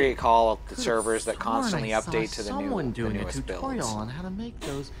 whatever you call the Could've servers that sworn constantly I saw update to the someone doing newest a tutorial builds. on how to make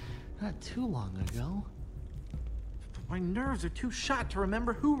those not too long ago. My nerves are too shot to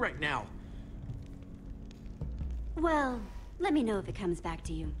remember who right now. Well, let me know if it comes back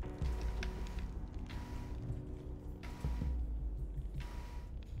to you.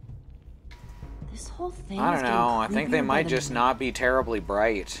 This whole thing I is don't getting know. I think they creepier by might the just minute. not be terribly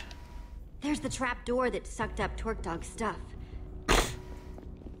bright. There's the trap door that sucked up Torque Dog's stuff.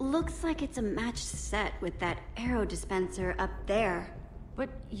 Looks like it's a matched set with that arrow dispenser up there. But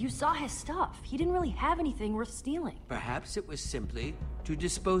you saw his stuff. He didn't really have anything worth stealing. Perhaps it was simply to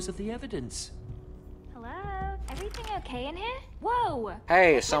dispose of the evidence. Hello? Everything okay in here? Whoa!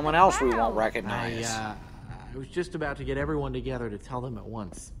 Hey, someone else we won't Wow. recognize. I was just about to get everyone together to tell them at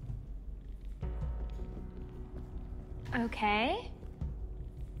once. Okay.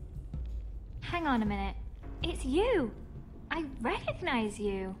 Hang on a minute. It's you! I recognize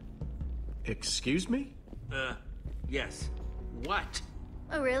you. Excuse me? Yes. What?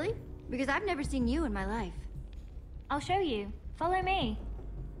 Oh, really? Because I've never seen you in my life. I'll show you. Follow me.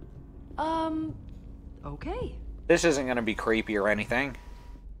 Okay. This isn't going to be creepy or anything.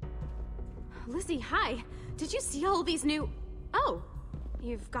 Lizzie, hi. Did you see all these new... Oh,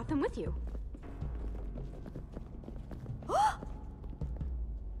 you've got them with you.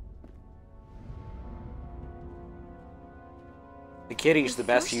 The kitty's the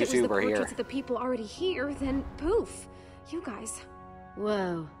best First it was the YouTuber here. portraits of the people already here, then poof. You guys.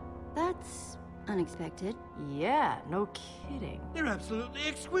 Whoa. That's unexpected. Yeah, no kidding. They're absolutely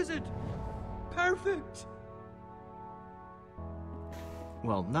exquisite. Perfect.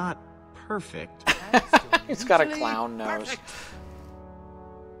 Well, not perfect. He's got a clown nose. Perfect.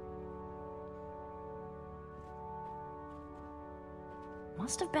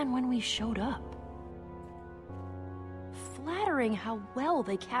 Must have been when we showed up. Flattering how well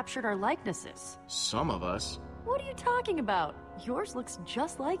they captured our likenesses. Some of us. What are you talking about? Yours looks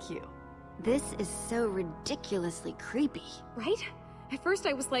just like you. This is so ridiculously creepy. Right? At first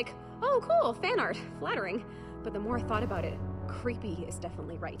I was like, oh cool, fan art, flattering. But the more I thought about it, creepy is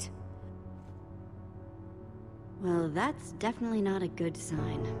definitely right. Well, that's definitely not a good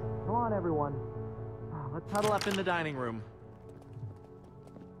sign. Come on, everyone. Let's huddle up in the dining room.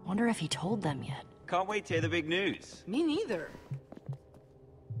 Wonder if he told them yet. Can't wait to hear the big news. Me neither.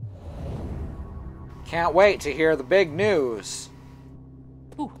 Can't wait to hear the big news.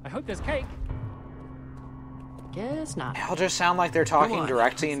 Ooh, I hope there's cake. Guess not. It'll just sound like they're talking on,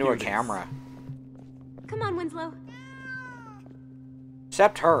 directly let's into do a this. camera. Come on, Winslow.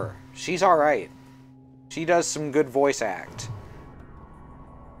 Except her. She's alright. She does some good voice act.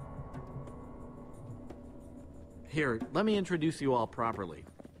 Here, let me introduce you all properly.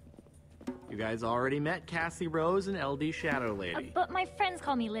 You guys already met Cassie Rose and LD Shadow Lady. But my friends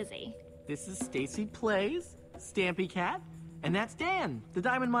call me Lizzie. This is Stacy Plays, Stampy Cat, and that's Dan, the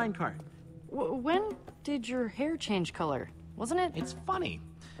Diamond Minecart. When did your hair change color? Wasn't it? It's funny.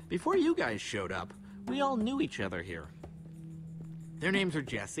 Before you guys showed up, we all knew each other here. Their names are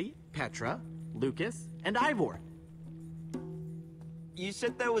Jesse, Petra, Lucas, and Ivor. You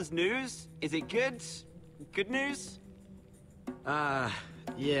said there was news? Is it good? Good news?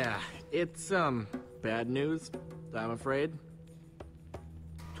 Yeah. It's, bad news, I'm afraid.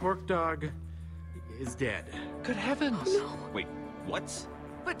 Torque Dog is dead. Good heavens! Oh, no. Wait, what?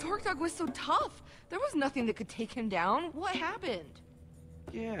 But Torque Dog was so tough. There was nothing that could take him down. What happened?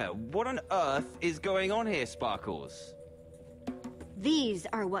 Yeah, what on earth is going on here, Sparkles? These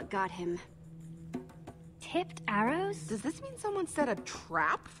are what got him. Tipped arrows? Does this mean someone set a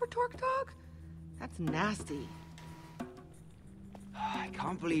trap for Torque Dog? That's nasty. I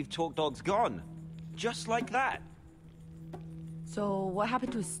can't believe Torque Dog's gone. Just like that. So, what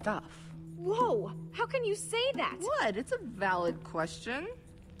happened to his stuff? Whoa! How can you say that? What? It's a valid question.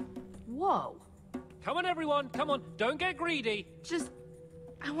 Whoa. Come on, everyone. Come on. Don't get greedy.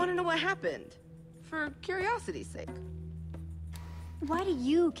 I want to know what happened. For curiosity's sake. Why do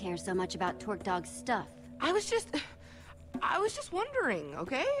you care so much about Torque Dog's stuff? I was just wondering,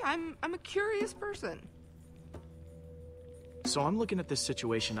 okay? I'm a curious person. So I'm looking at this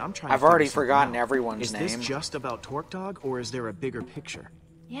situation, I'm trying I've to already figure something forgotten out. everyone's name. Is this just about Torque Dog, or is there a bigger picture?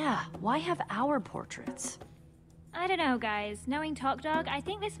 Yeah, why have our portraits? I don't know, guys. Knowing Talk Dog, I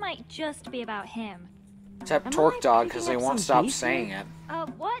think this might just be about him. Except Torque Dog, because they won't stop saying it.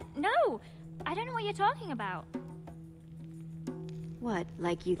 What? No! I don't know what you're talking about. What,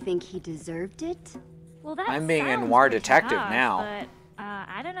 like you think he deserved it? Well, that I'm being a sounds noir pretty detective harsh, now. But,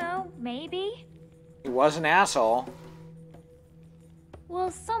 I don't know. Maybe? He was an asshole. Well,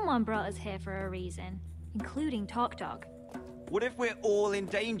 someone brought us here for a reason, including Talk Dog. What if we're all in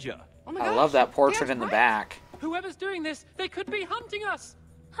danger? Oh my I gosh, love that portrait Dan's in the right. back. Whoever's doing this, they could be hunting us.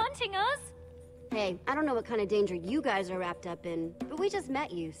 Hunting us? Hey, I don't know what kind of danger you guys are wrapped up in, but we just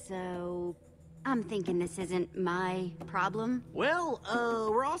met you, so... I'm thinking this isn't my problem. Well,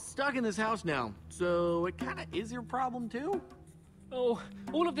 we're all stuck in this house now, so it kinda is your problem too. Oh,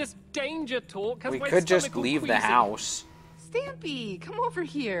 all of this danger talk has We my could just stomach all leave the queasy. house. Stampy, come over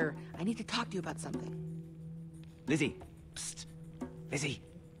here. I need to talk to you about something. Lizzie. Psst. Lizzie.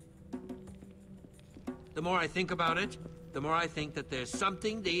 The more I think about it, the more I think that there's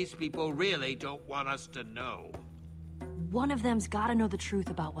something these people really don't want us to know. One of them's gotta know the truth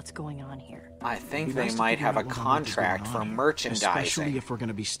about what's going on here. I think Be they nice to might figure have a out what on earth is contract going for on here, merchandising. especially if we're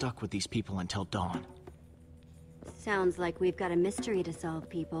gonna be stuck with these people until dawn. Sounds like we've got a mystery to solve,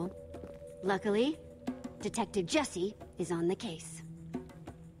 people. Luckily, Detective Jesse is on the case.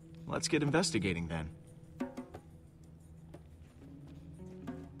 Let's get investigating then.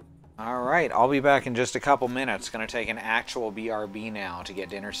 Alright, I'll be back in just a couple minutes. Gonna take an actual BRB now to get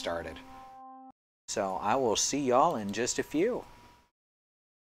dinner started. So I will see y'all in just a few.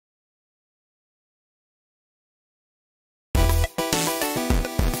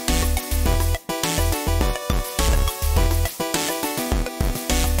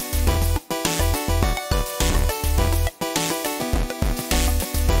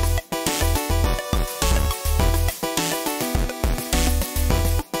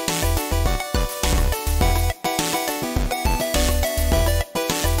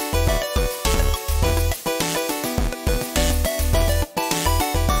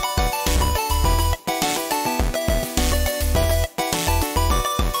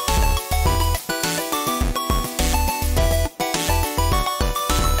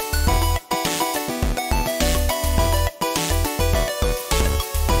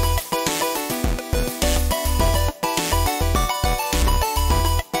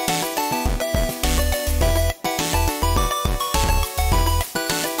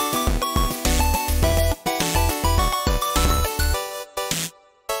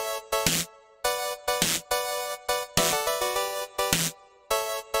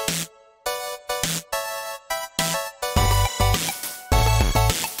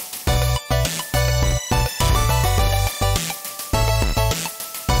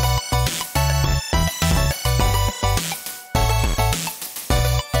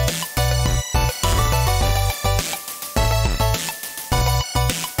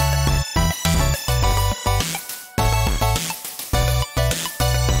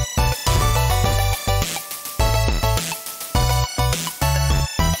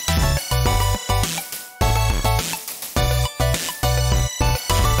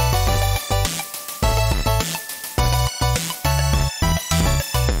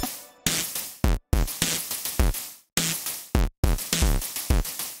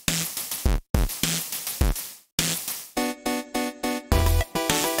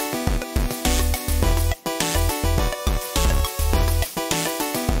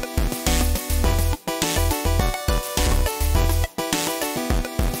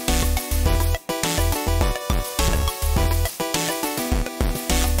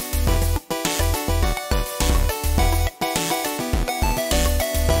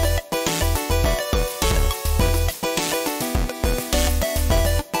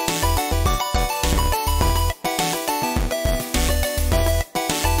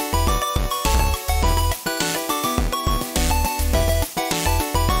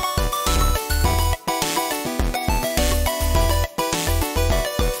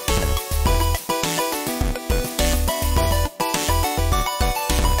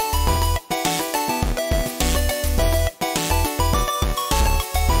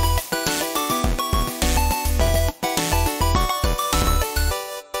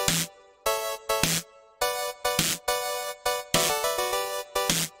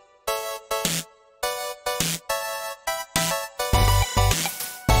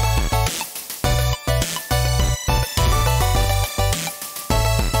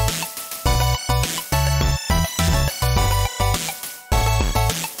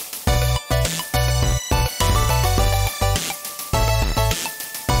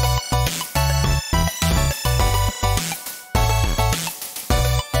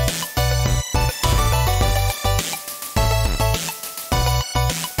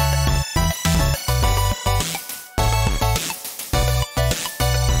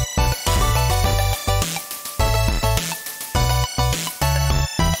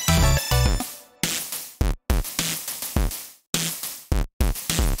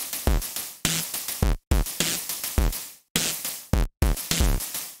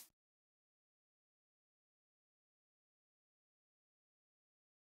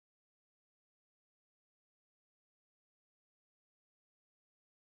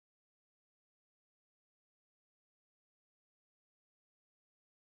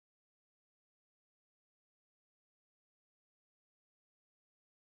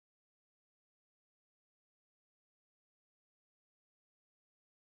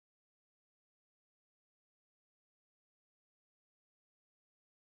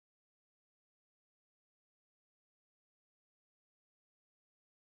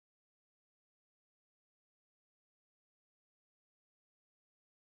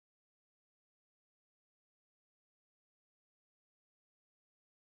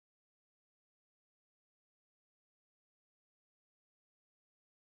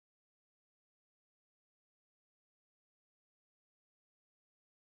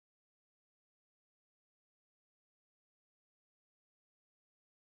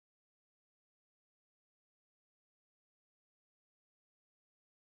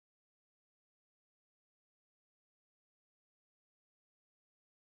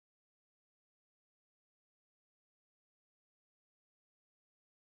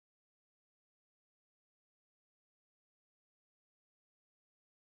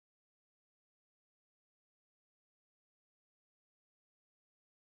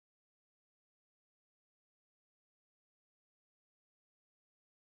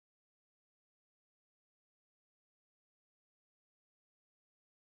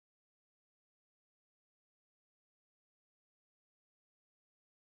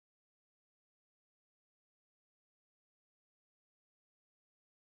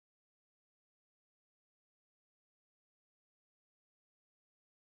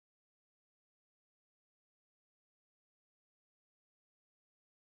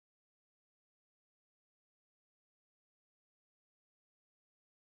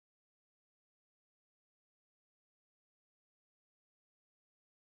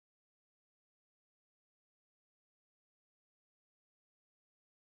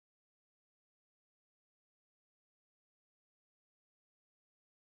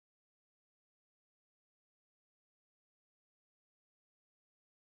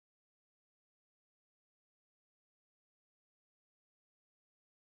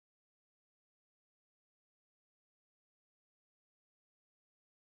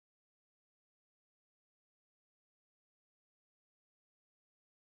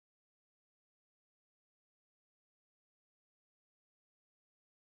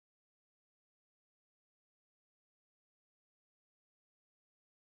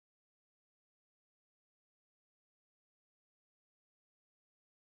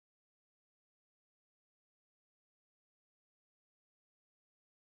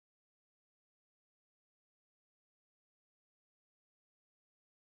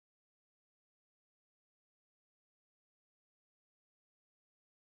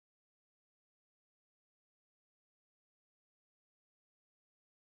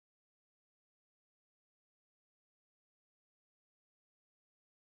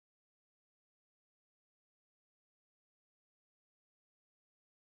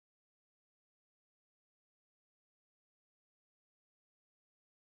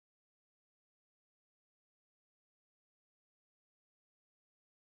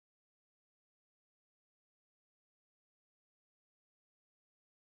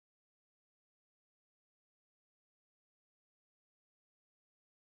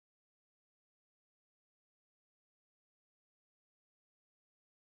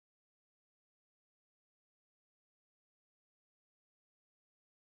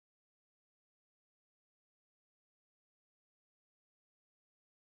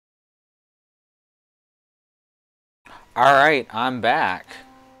 Alright, I'm back.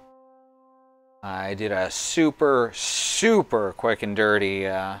 I did a super quick and dirty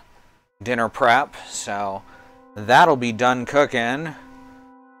dinner prep, so that'll be done cooking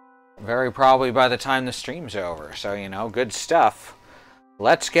very probably by the time the stream's over. So, you know, good stuff.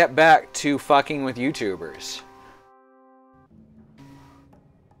 Let's get back to fucking with YouTubers.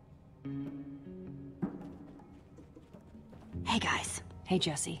 Hey guys. Hey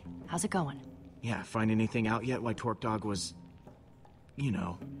Jesse. How's it going? Yeah, find anything out yet why Torque Dog was... you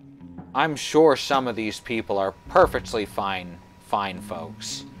know... I'm sure some of these people are perfectly fine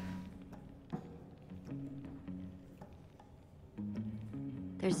folks.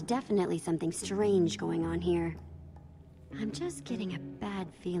 There's definitely something strange going on here. I'm just getting a bad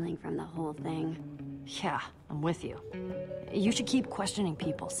feeling from the whole thing. Yeah, I'm with you. You should keep questioning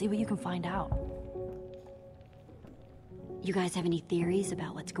people, see what you can find out. You guys have any theories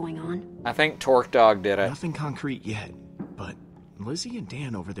about what's going on? I think Torque Dog did it. Nothing concrete yet, but Lizzie and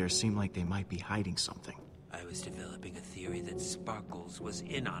Dan over there seem like they might be hiding something. I was developing a theory that Sparkles was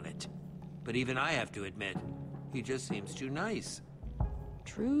in on it. But even I have to admit, he just seems too nice.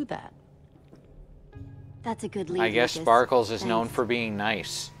 True that. That's a good lead. I guess Lucas. Sparkles is known Thanks. for being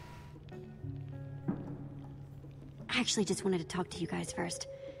nice. I actually just wanted to talk to you guys first.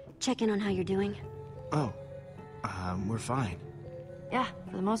 Check in on how you're doing. Oh, we're fine. Yeah,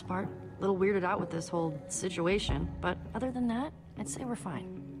 for the most part. A little weirded out with this whole situation, but other than that, I'd say we're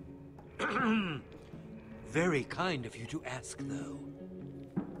fine. Very kind of you to ask, though.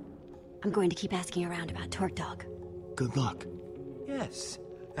 I'm going to keep asking around about Torque Dog. Good luck. Yes,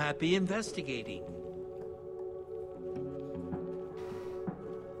 happy investigating.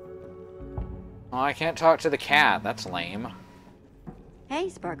 Oh, I can't talk to the cat. That's lame. Hey,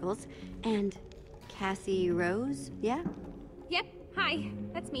 Sparkles. And Cassie Rose, yeah? Yep, hi,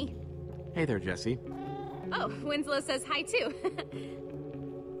 that's me. Hey there, Jesse. Oh, Winslow says hi too.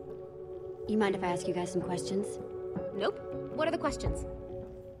 You mind if I ask you guys some questions? Nope. What are the questions?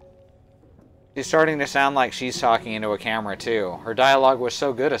 She's starting to sound like she's talking into a camera, too. Her dialogue was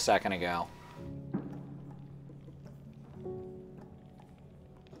so good a second ago.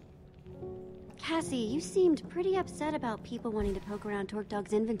 Cassie, you seemed pretty upset about people wanting to poke around Torque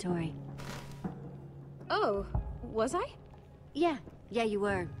Dog's inventory. Oh, was I? Yeah, you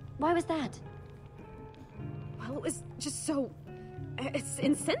were. Why was that? Well, it was just so... It's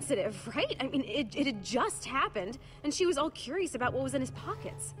insensitive, right? I mean, it had just happened, and she was all curious about what was in his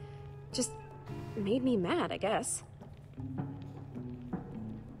pockets. Just made me mad, I guess.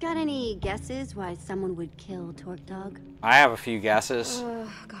 Got any guesses why someone would kill Torque Dog? I have a few guesses.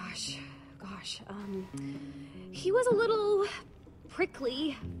 Gosh. He was a little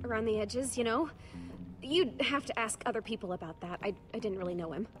prickly around the edges, you know? You'd have to ask other people about that. I didn't really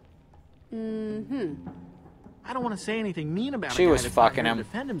know him. Mm-hmm. I don't want to say anything mean about She a guy was that's not fucking here him. to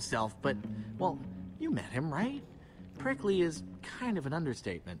defend himself, but, well, you met him, right? Prickly is kind of an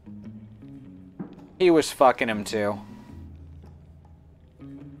understatement. He was fucking him, too.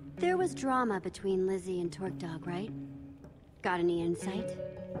 There was drama between Lizzie and Torque Dog, right? Got any insight?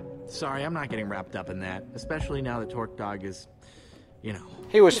 Sorry, I'm not getting wrapped up in that, especially now that Torque Dog is, you know.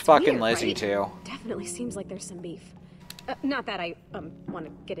 He was It's fucking weird, Lizzie, right? too. Definitely seems like there's some beef. Not that I want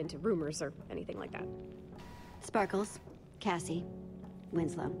to get into rumors or anything like that. Sparkles, Cassie,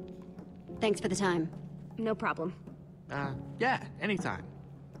 Winslow. Thanks for the time. No problem. Yeah, anytime.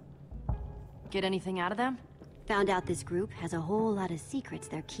 Get anything out of them? Found out this group has a whole lot of secrets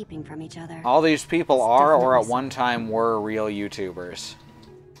they're keeping from each other. All these people are, or at one time were, real YouTubers.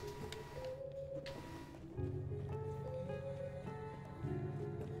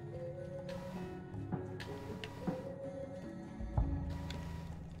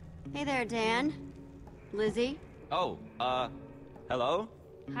 Hey there, Dan. Lizzie. Oh, hello?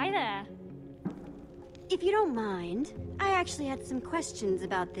 Hi there. If you don't mind, I actually had some questions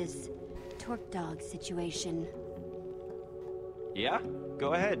about this Torque Dog situation. Yeah?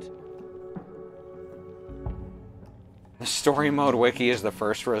 Go ahead. The story mode wiki is the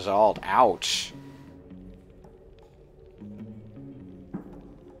first result. Ouch.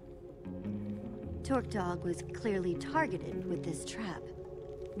 Torque Dog was clearly targeted with this trap.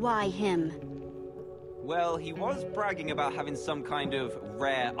 Why him? Well, he was bragging about having some kind of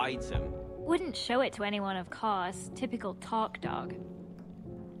rare item. Wouldn't show it to anyone, of course. Typical Torque Dog.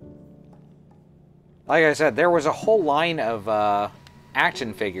 Like I said, there was a whole line of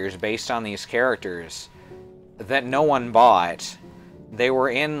action figures based on these characters that no one bought. They were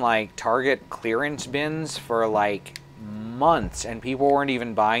in, like, Target clearance bins for, like, months, and people weren't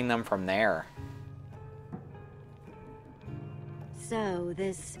even buying them from there. So,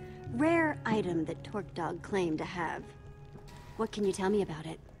 this rare item that Torque Dog claimed to have, What can you tell me about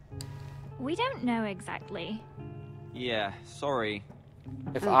it? We don't know exactly. Yeah, sorry.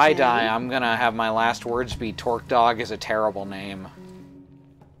 If I die, I'm gonna have my last words be Torque Dog is a terrible name.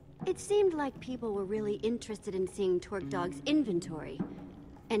 It seemed like people were really interested in seeing Torque Dog's inventory.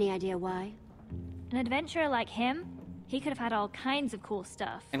 Any idea why? An adventurer like him, he could have had all kinds of cool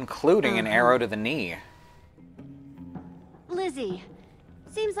stuff. Including an arrow to the knee. Lizzie,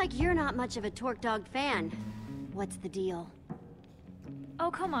 seems like you're not much of a Torque Dog fan. What's the deal? Oh,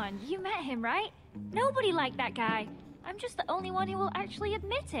 come on, you met him, right? Nobody liked that guy. I'm just the only one who will actually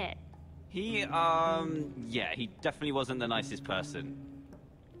admit it. He, yeah, he definitely wasn't the nicest person.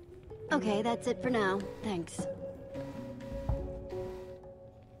 Okay, that's it for now. Thanks.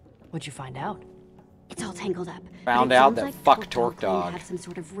 What'd you find out? It's all tangled up. Found out that fuck Torque Dog. Have some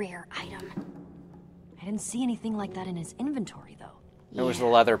sort of rare item. I didn't see anything like that in his inventory, though. It was the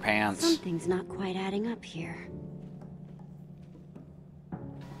leather pants. Something's not quite adding up here.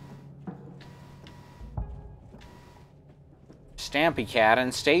 Stampy Cat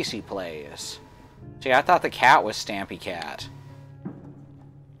and Stacy plays. See, I thought the cat was Stampy Cat.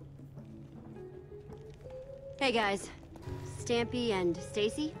 Hey guys, Stampy and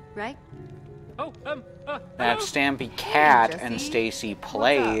Stacy, right? Oh, That's Stampy Cat and Stacy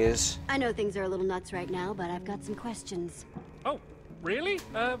plays. I know things are a little nuts right now, but I've got some questions. Oh, really?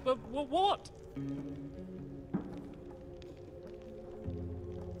 But what?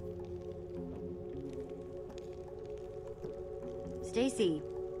 Stacy,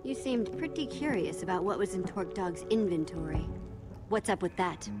 you seemed pretty curious about what was in Torque Dog's inventory. What's up with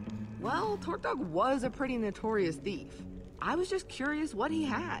that? Well, Torque Dog was a pretty notorious thief. I was just curious what he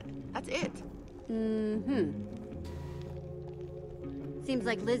had. That's it. Mm-hmm. Seems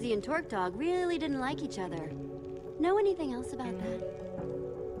like Lizzie and Torque Dog really didn't like each other. Know anything else about that?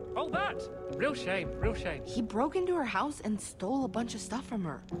 Oh, that! Real shame, real shame. He broke into her house and stole a bunch of stuff from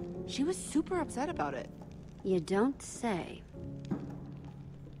her. She was super upset about it. You don't say.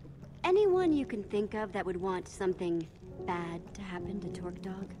 Anyone you can think of that would want something bad to happen to Torque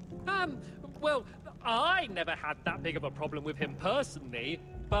Dog? Well, I never had that big of a problem with him personally,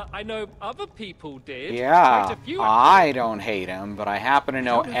 but I know other people did. Yeah, Quite a few, I don't hate him, but I happen to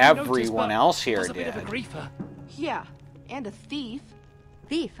know everyone else here was a bit did. of a griefer. Yeah, and a thief.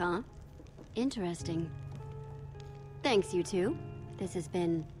 Thief, huh? Interesting. Thanks, you two. This has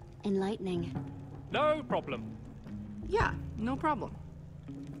been enlightening. No problem. Yeah, no problem.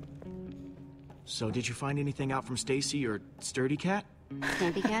 So did you find anything out from Stacy or Sturdy Cat?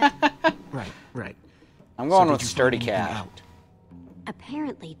 Stampy Cat? Right. I'm going So with did you Sturdy find anything Cat. out?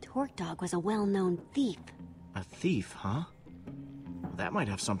 Apparently, Torque Dog was a well-known thief. A thief, huh? Well, that might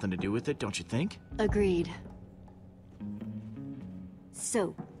have something to do with it, don't you think? Agreed.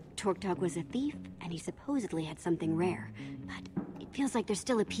 So, Torque Dog was a thief, and he supposedly had something rare. But it feels like there's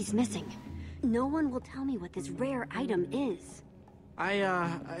still a piece missing. No one will tell me what this rare item is.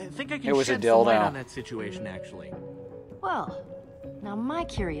 I think I can It was a shed some light dildo. on that situation, actually. Well, now my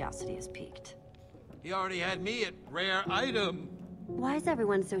curiosity is piqued. He already had me at rare item. Why is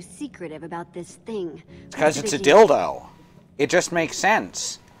everyone so secretive about this thing? Because it's a dildo. It just makes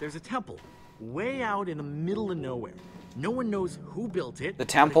sense. There's a temple way out in the middle of nowhere. No one knows who built it. The but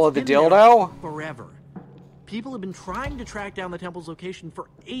temple of it's the been there dildo? forever. People have been trying to track down the temple's location for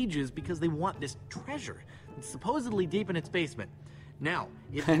ages because they want this treasure. It's supposedly deep in its basement. Now,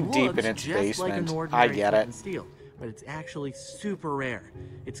 it Deep looks in its just like an basement. ordinary I get flint it. and steel, but it's actually super rare.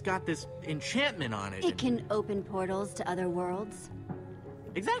 It's got this enchantment on it. It can open portals to other worlds.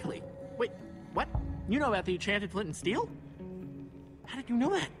 Exactly. Wait, what? You know about the enchanted flint and steel? How did you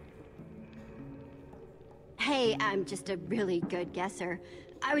know that? Hey, I'm just a really good guesser.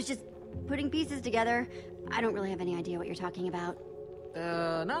 I was just putting pieces together. I don't really have any idea what you're talking about.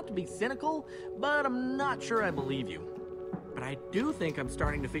 Not to be cynical, but I'm not sure I believe you. But I do think I'm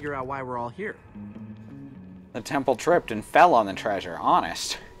starting to figure out why we're all here. The temple tripped and fell on the treasure.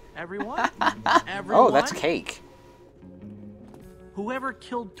 Honest. Everyone? Everyone? Oh, that's cake. Whoever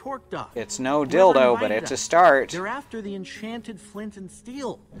killed Torque Dog. It's no Whoever dildo, but invited it's a us. start. They're after the enchanted flint and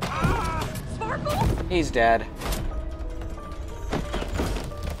steel. Sparkle? He's dead.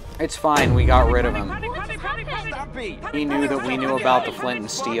 It's fine, we got rid of him. He knew that we knew about the flint and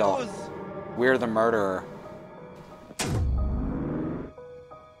steel. We're the murderer.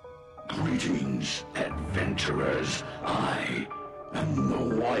 Greetings, adventurers. I am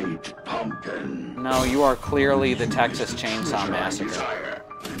the White Pumpkin. No, you are clearly the Texas Chainsaw Massacre.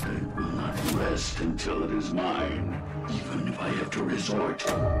 And I will not rest until it is mine, even if I have to resort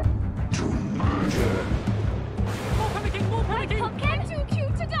to murder. More panicking! I'm too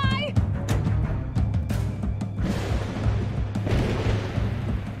cute to die!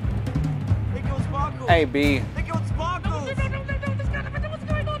 Hey, B. They killed Sparkles! What's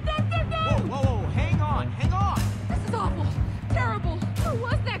going on? No! Whoa, hang on! This is awful. Terrible. Who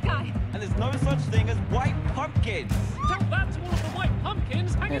was that guy? And there's no such thing as white pumpkins. Tell that to all of the white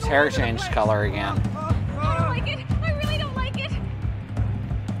pumpkins hanging His all hair over the changed place. color again. I don't like it. I really don't like it.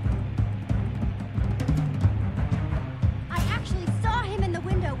 I actually saw him in the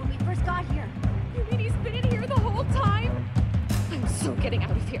window when we first got here. You mean he's been in here the whole time? I'm so getting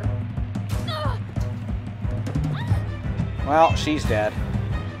out of here. Ugh. Well, she's dead.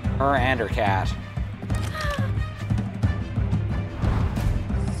 Her and her cat.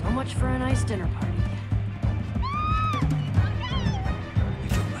 So much for a nice dinner party. You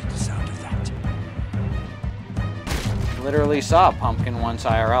don't like the sound of that. Literally saw a pumpkin once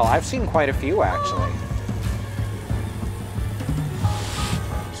IRL. I've seen quite a few, actually.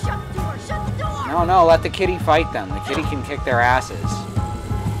 Shut the door! Shut the door! No, let the kitty fight them. The kitty can kick their asses.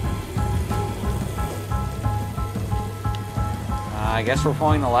 I guess we're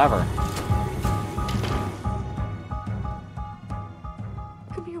pulling the lever.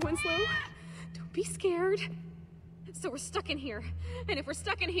 Come here, Winslow. Don't be scared. So we're stuck in here. And if we're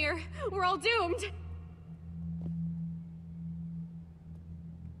stuck in here, we're all doomed.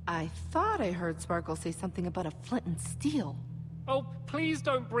 I thought I heard Sparkle say something about a flint and steel. Oh, please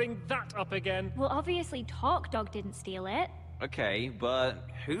don't bring that up again. Well, obviously Talk Dog didn't steal it. Okay, but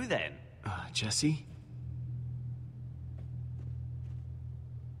who then? Jesse?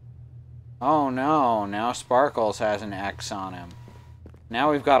 Oh no, now Sparkles has an X on him.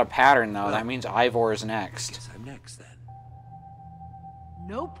 Now we've got a pattern, though. That means Ivor is next. Guess I'm next, then.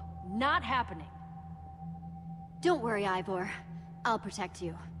 Nope, not happening. Don't worry, Ivor. I'll protect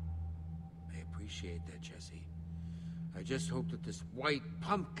you. I appreciate that, Jesse. I just hope that this white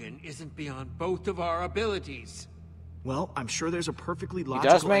pumpkin isn't beyond both of our abilities. Well, I'm sure there's a perfectly does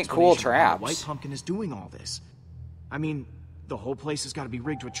logical make cool explanation for how traps. the White Pumpkin is doing all this. I mean, the whole place has got to be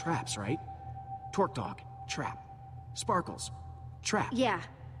rigged with traps, right? Torque Dog, trap. Sparkles, trap. Yeah.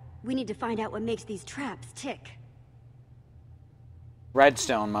 We need to find out what makes these traps tick.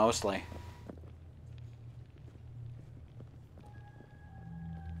 Redstone, mostly.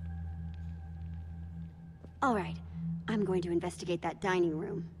 All right. I'm going to investigate that dining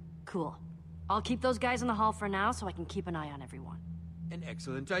room. Cool. I'll keep those guys in the hall for now so I can keep an eye on everyone. An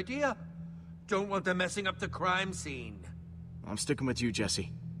excellent idea. Don't want them messing up the crime scene. I'm sticking with you,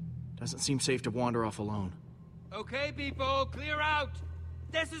 Jesse. Doesn't seem safe to wander off alone. Okay, people, clear out.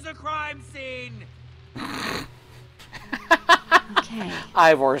 This is a crime scene. Okay.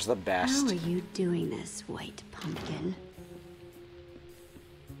 Ivor's the best. How are you doing this, White Pumpkin?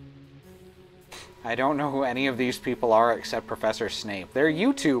 I don't know who any of these people are except Professor Snape. They're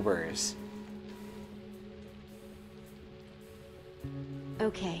YouTubers.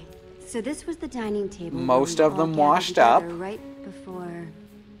 Okay. So this was the dining table. Most where of we all them gathered washed up. together right before.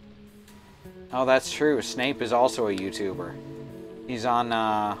 Oh, that's true. Snape is also a YouTuber. He's on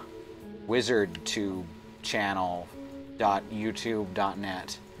WizardTube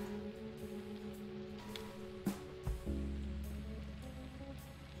channel.youtube.net.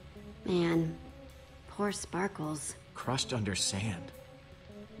 Man, poor Sparkles. Crushed under sand.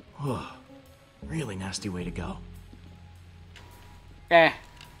 Ugh. Really nasty way to go. Eh.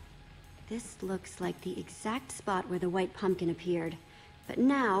 This looks like the exact spot where the White Pumpkin appeared. But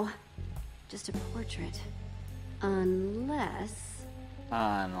now, just a portrait. Unless...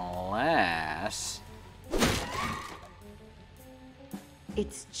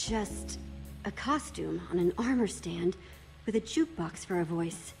 It's just a costume on an armor stand with a jukebox for a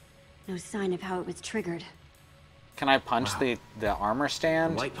voice. No sign of how it was triggered. Can I punch Wow. the armor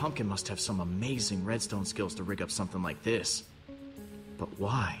stand? The White Pumpkin must have some amazing redstone skills to rig up something like this. But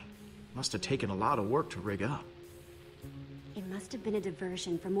why? Must have taken a lot of work to rig up. It must have been a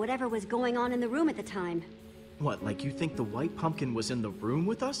diversion from whatever was going on in the room at the time. What, like you think the White Pumpkin was in the room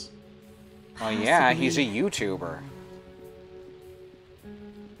with us? Oh yeah, he's a YouTuber.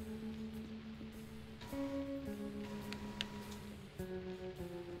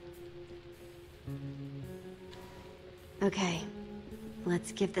 Okay,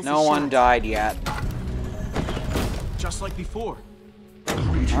 let's give this a No one shot. died yet. Just like before.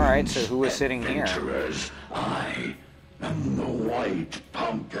 Alright, so who was sitting here? Adventurers, I am the White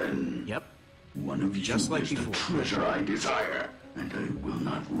Pumpkin. Yep. One of Just you like is before. the treasure I desire, and I will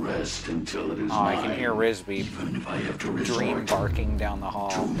not rest until it is Oh, I mine. can hear Risby Even if I have to dream resort barking down the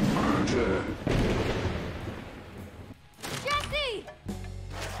hall. to murder. Jesse!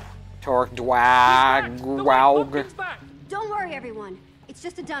 Torque Dwag Waug. Don't worry, everyone. It's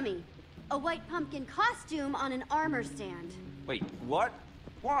just a dummy. A White Pumpkin costume on an armor stand. Wait, what?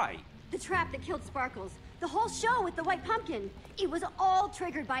 Why? The trap that killed Sparkles. The whole show with the white pumpkin. It was all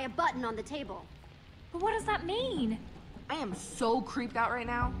triggered by a button on the table. But what does that mean? I am so creeped out right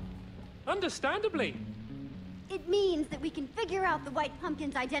now. Understandably. It means that we can figure out the white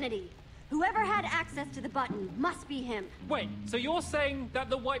pumpkin's identity. Whoever had access to the button must be him. Wait, so you're saying that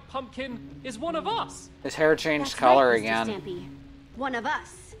the white pumpkin is one of us? His hair changed That's color right, again. Mr. Stampy. One of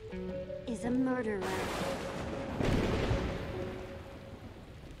us is a murderer.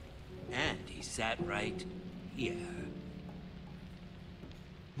 And he sat right here.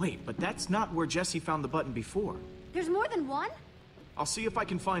 Wait, but that's not where Jesse found the button before. There's more than one? I'll see if I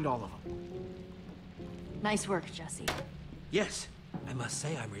can find all of them. Nice work, Jesse. Yes, I must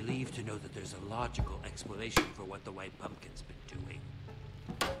say I'm relieved to know that there's a logical explanation for what the white pumpkin's been doing.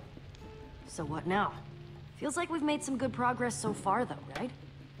 So what now? Feels like we've made some good progress so far, though, right?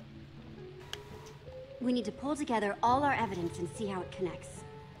 We need to pull together all our evidence and see how it connects.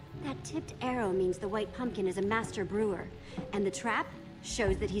 That tipped arrow means the white pumpkin is a master brewer, and the trap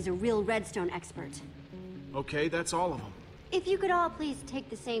shows that he's a real redstone expert. Okay, that's all of them. If you could all please take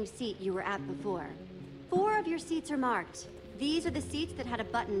the same seat you were at before. 4 of your seats are marked. These are the seats that had a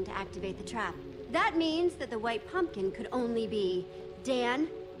button to activate the trap. That means that the white pumpkin could only be Dan,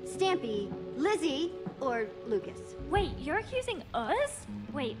 Stampy, Lizzie, or Lucas. Wait, you're accusing us?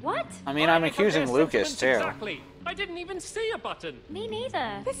 Wait, what? I mean, I'm accusing Lucas, too. Exactly. I didn't even see a button. Me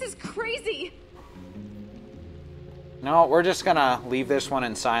neither. This is crazy. No, we're just gonna leave this one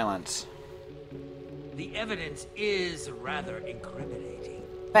in silence. The evidence is rather incriminating.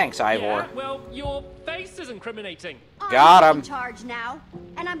 Thanks, Ivor. Yeah, well, your face is incriminating. Got I'm him. in charge now,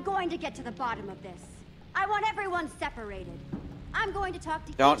 and I'm going to get to the bottom of this. I want everyone separated. I'm going to talk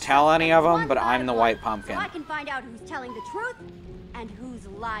to Don't each tell suspect any of them, one but by I'm the one, white pumpkin. so I can find out who's telling the truth and who's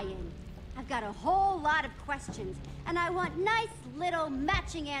lying. I've got a whole lot of questions, and I want nice little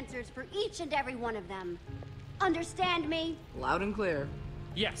matching answers for each and every one of them. Understand me? Loud and clear.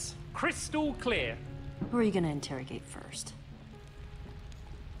 Yes, crystal clear. Who are you gonna interrogate first?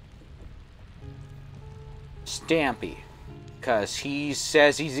 Stampy. Because he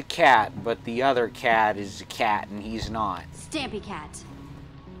says he's a cat, but the other cat is a cat, and he's not. Stampy Cat.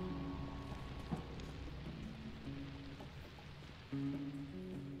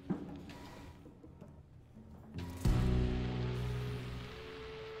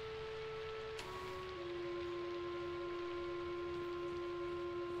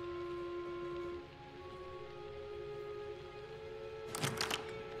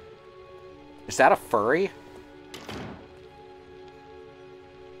 Is that a furry?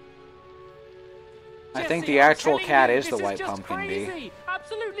 I think Jesse, the I'm actual telling cat you, is the this white just pumpkin crazy. bee.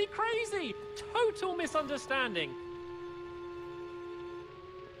 Absolutely crazy. Total misunderstanding.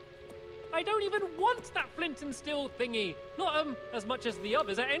 I don't even want that flint and steel thingy. Not as much as the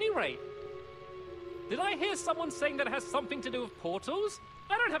others at any rate. Did I hear someone saying that it has something to do with portals?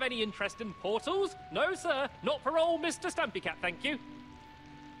 I don't have any interest in portals. No, sir. Not for old Mr. Stampy Cat, thank you.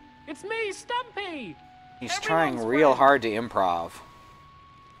 It's me, Stampy! He's trying real hard to improv.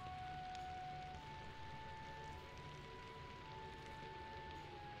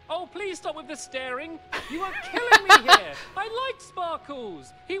 Oh, please stop with the staring. You are killing me here. I liked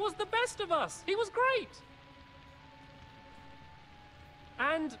Sparkles. He was the best of us. He was great.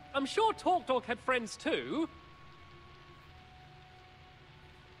 And I'm sure Talk Talk had friends too.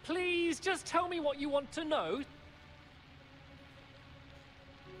 Please, just tell me what you want to know.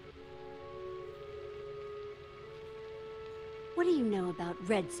 What do you know about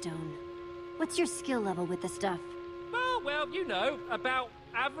redstone? What's your skill level with the stuff? Oh, well, you know, about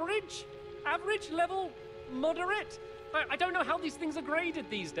average? Average level? Moderate? I don't know how these things are graded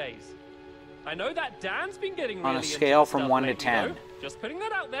these days. I know that Dan's been getting really On a into scale this from stuff 1 to lately, 10. though. Just putting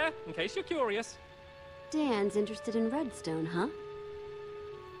that out there, in case you're curious. Dan's interested in redstone, huh?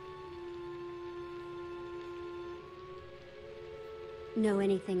 Know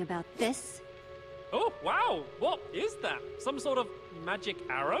anything about this? Oh, wow! What is that? Some sort of magic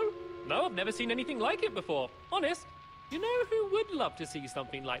arrow? No, I've never seen anything like it before. Honest. You know who would love to see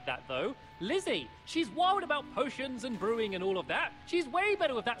something like that, though? Lizzie. She's wild about potions and brewing and all of that. She's way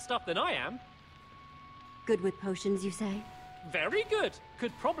better with that stuff than I am. Good with potions, you say? Very good.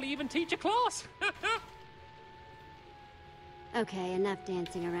 Could probably even teach a class. Okay, enough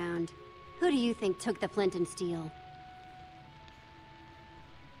dancing around. Who do you think took the flint and steel?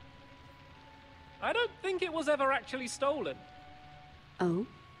 I don't think it was ever actually stolen. Oh?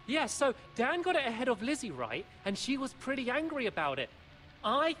 Yeah, so Dan got it ahead of Lizzie, right? And she was pretty angry about it.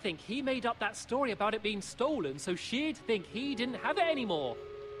 I think he made up that story about it being stolen so she'd think he didn't have it anymore.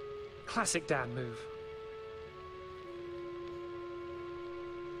 Classic Dan move.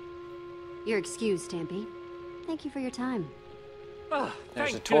 You're excused, Stampy. Thank you for your time.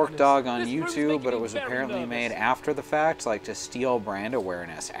 There's a Torque Dog on YouTube, but it was apparently made after the fact, like to steal brand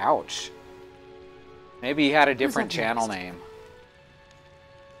awareness. Ouch. Maybe he had a different channel name.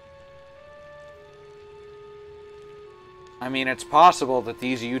 I mean, it's possible that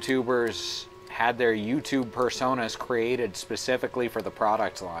these YouTubers had their YouTube personas created specifically for the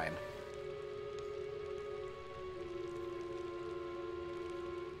product line.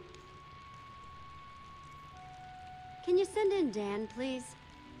 Can you send in Dan, please?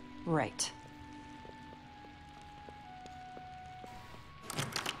 Right.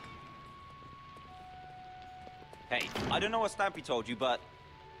 Hey, I don't know what Stampy told you, but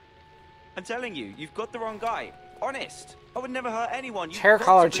I'm telling you, you've got the wrong guy. Honest. I would never hurt anyone. His hair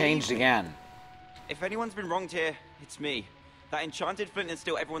color changed again. If anyone's been wronged here, it's me. That enchanted flint and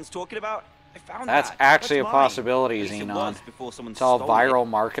steel everyone's talking about, I found That's that. actually a mine. possibility, At least it Xenon. was before someone It's all stole viral it.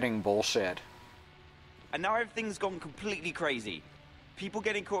 marketing bullshit. And now everything's gone completely crazy. People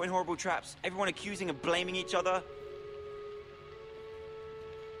getting caught in horrible traps, everyone accusing and blaming each other.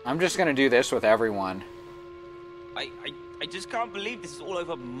 I'm just gonna do this with everyone. I just can't believe this is all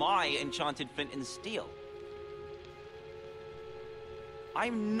over my enchanted flint and steel.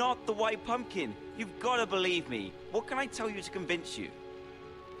 I'm not the White Pumpkin. You've got to believe me. What can I tell you to convince you?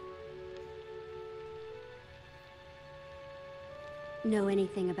 Know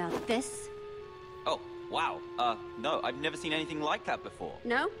anything about this? Oh, wow. No, I've never seen anything like that before.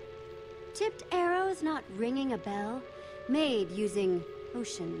 No? Tipped arrows not ringing a bell? Made using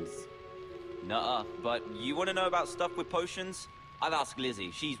potions. Nuh-uh, but you want to know about stuff with potions? I'd ask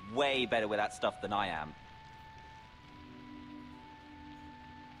Lizzie. She's way better with that stuff than I am.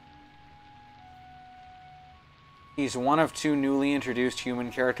 He's one of 2 newly introduced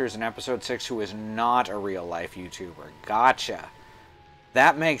human characters in episode 6 who is not a real-life YouTuber. Gotcha.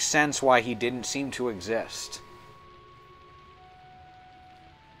 That makes sense why he didn't seem to exist.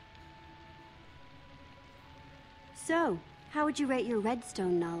 So, how would you rate your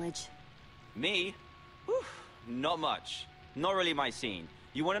redstone knowledge? Me? Whew, not much. Not really my scene.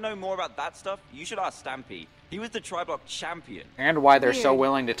 You want to know more about that stuff? You should ask Stampy. He was the Tri-Block champion. And why they're so Weird.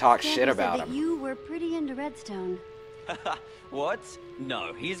 willing to talk Stampy shit said about that him. You were pretty into redstone. What?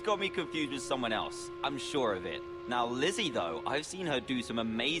 No, he's got me confused with someone else. I'm sure of it. Now, Lizzie, though, I've seen her do some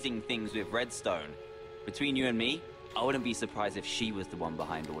amazing things with redstone. Between you and me, I wouldn't be surprised if she was the one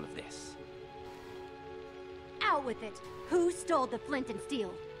behind all of this. Out with it! Who stole the flint and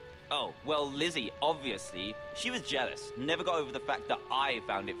steel? Oh, well, Lizzie, obviously. She was jealous. Never got over the fact that I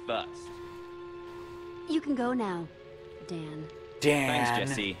found it first. You can go now, Dan. Dan. Thanks,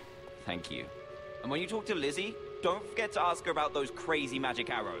 Jesse. Thank you. And when you talk to Lizzie, don't forget to ask her about those crazy magic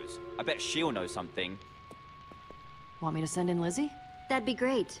arrows. I bet she'll know something. Want me to send in Lizzie? That'd be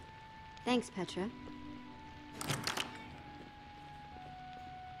great. Thanks, Petra.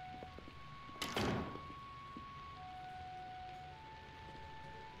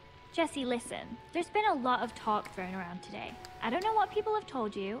 Jesse, listen. There's been a lot of talk thrown around today. I don't know what people have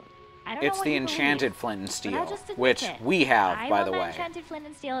told you. I don't know It's what the you enchanted believe, flint and but steel, I'll just admit which it. we have, I by the want way. enchanted flint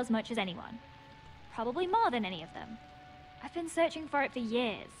and steel as much as anyone. Probably more than any of them. I've been searching for it for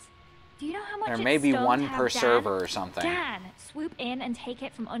years. Do you know how much There it's may be stung one to have per Dan, server or something. Dan, swoop in and take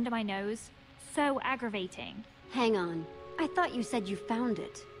it from under my nose? So aggravating. Hang on. I thought you said you found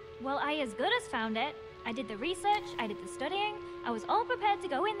it. Well, I as good as found it. I did the research, I did the studying, I was all prepared to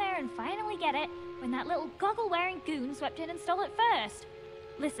go in there and finally get it when that little goggle-wearing goon swept in and stole it first.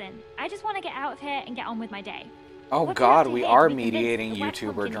 Listen, I just want to get out of here and get on with my day. Oh What do you have god, to we hear to are be convinced mediating that the White YouTuber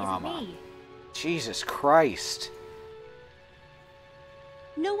Pumpkin isn't drama. me? Jesus Christ.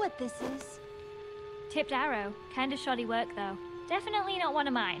 Know what this is? Tipped arrow. Kinda shoddy work, though. Definitely not one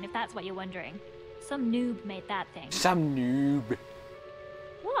of mine, if that's what you're wondering. Some noob made that thing. Some noob.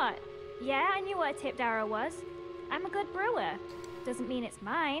 What? Yeah, I knew what a tipped arrow was. I'm a good brewer. Doesn't mean it's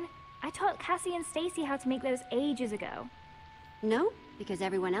mine. I taught Cassie and Stacy how to make those ages ago. No, because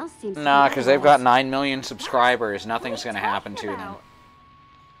everyone else seems to Nah, be because they've got otherwise. 9 million subscribers. Nothing's going to happen to them.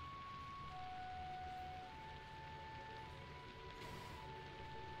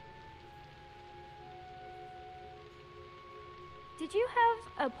 Did you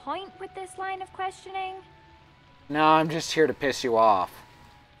have a point with this line of questioning? No, I'm just here to piss you off.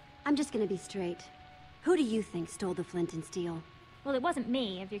 I'm just gonna be straight. Who do you think stole the flint and steel? Well, it wasn't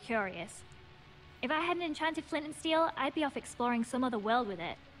me, if you're curious. If I had an enchanted flint and steel, I'd be off exploring some other world with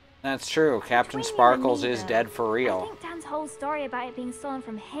it. That's true. Captain Between you Sparkles and me, is though, dead for I real. think Dan's whole story about it being stolen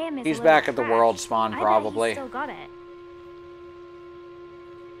from him is He's a little back at the trash. world spawn, I probably. bet he's still got it.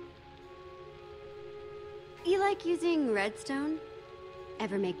 You like using redstone?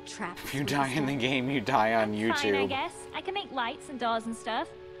 ever make traps. If you die in the game, you die on YouTube. Fine, I guess. I can make lights and doors and stuff.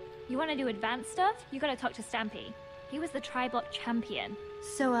 You want to do advanced stuff? You gotta talk to Stampy. He was the tri-block champion.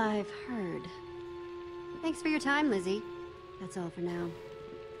 So I've heard. Thanks for your time, Lizzie. That's all for now.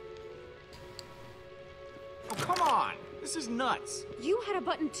 Oh, come on! This is nuts. You had a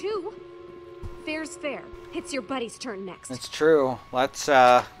button too. Fair's fair. It's your buddy's turn next. It's true. Let's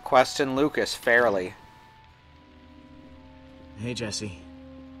question Lucas fairly. Hey, Jesse.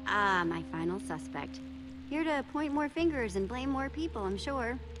 Ah, my final suspect. Here to point more fingers and blame more people, I'm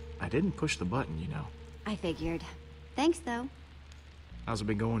sure. I didn't push the button, you know. I figured. Thanks, though. How's it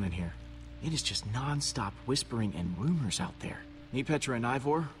been going in here? It is just non-stop whispering and rumors out there. Me, Petra, and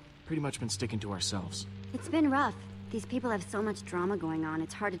Ivor, pretty much been sticking to ourselves. It's been rough. These people have so much drama going on,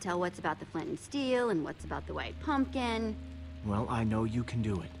 it's hard to tell what's about the flint and steel and what's about the white pumpkin. Well, I know you can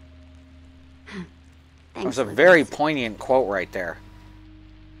do it. That was a very poignant quote right there.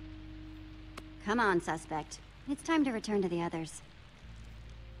 Come on, suspect. It's time to return to the others.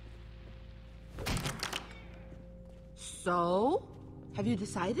 So? Have you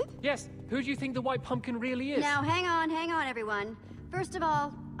decided? Yes. Who do you think the white pumpkin really is? Now, hang on, everyone. First of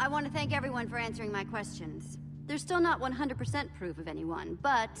all, I want to thank everyone for answering my questions. There's still not 100% proof of anyone,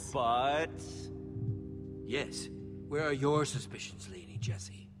 but... Yes. Where are your suspicions, Lady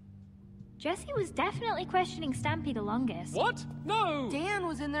Jesse? Jesse was definitely questioning Stampy the longest. What? No! Dan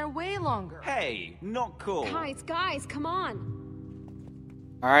was in there way longer. Hey, not cool. Guys, come on.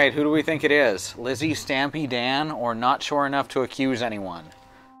 Alright, who do we think it is? Lizzie, Stampy, Dan, or not sure enough to accuse anyone?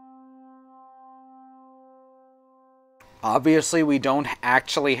 Obviously, we don't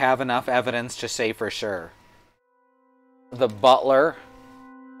actually have enough evidence to say for sure. The butler.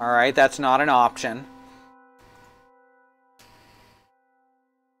 Alright, that's not an option.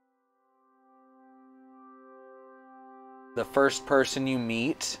 The first person you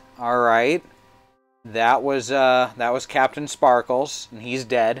meet. Alright. That was Captain Sparkles, and he's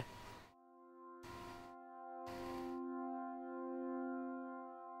dead.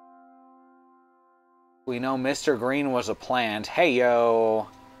 We know Mr. Green was a plant. Hey, yo.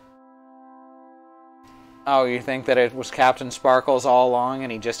 Oh, you think that it was Captain Sparkles all along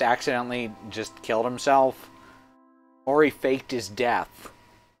and he just accidentally just killed himself? Or he faked his death?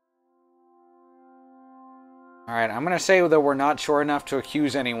 Alright, I'm going to say that we're not sure enough to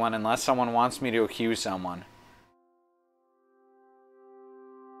accuse anyone unless someone wants me to accuse someone.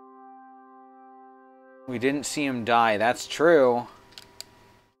 We didn't see him die, that's true.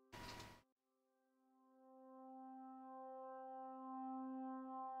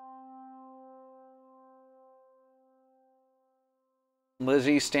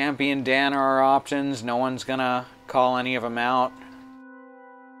 Lizzie, Stampy, and Dan are our options. No one's gonna call any of them out.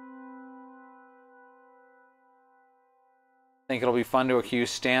 Think it'll be fun to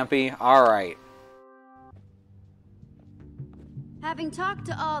accuse Stampy? Alright. Having talked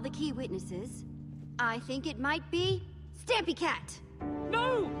to all the key witnesses, I think it might be Stampy Cat.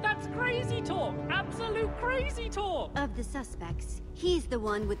 No! That's crazy talk! Absolute crazy talk! Of the suspects, he's the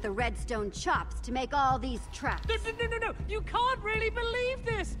one with the redstone chops to make all these traps. No! You can't really believe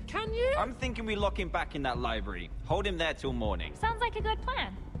this, can you? I'm thinking we lock him back in that library. Hold him there till morning. Sounds like a good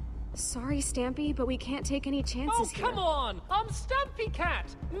plan. Sorry, Stampy, but we can't take any chances here. Oh, come on! I'm Stampy Cat!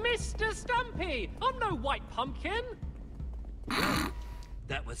 Mr. Stampy! I'm no white pumpkin!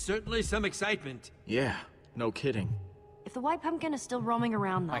 That was certainly some excitement. Yeah, no kidding. If the white pumpkin is still roaming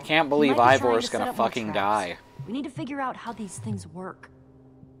around, though, I can't believe Ivor's gonna fucking die. We need to figure out how these things work.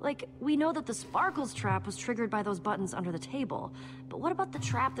 Like, we know that the Sparkles trap was triggered by those buttons under the table, but what about the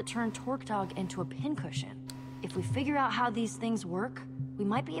trap that turned Torque Dog into a pincushion? If we figure out how these things work, we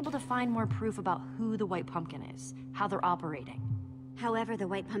might be able to find more proof about who the white pumpkin is, how they're operating. However the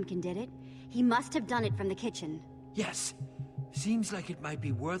white pumpkin did it, he must have done it from the kitchen. Yes. Seems like it might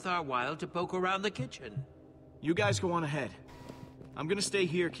be worth our while to poke around the kitchen. You guys go on ahead. I'm gonna stay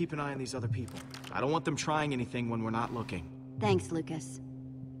here, keep an eye on these other people. I don't want them trying anything when we're not looking. Thanks, Lucas.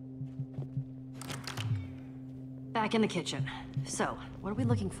 Back in the kitchen. So, what are we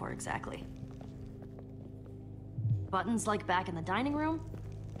looking for exactly? Buttons like back in the dining room?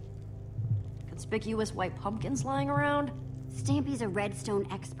 Conspicuous white pumpkins lying around? Stampy's a redstone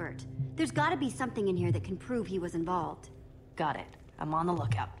expert. There's gotta be something in here that can prove he was involved. Got it. I'm on the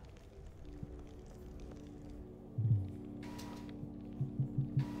lookout.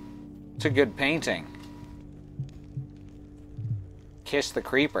 It's a good painting. Kiss the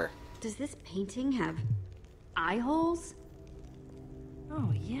Creeper. Does this painting have eye holes?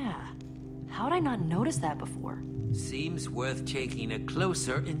 Oh, yeah. How'd I not notice that before? Seems worth taking a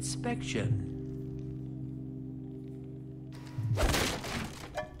closer inspection.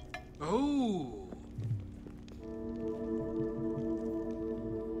 Oh.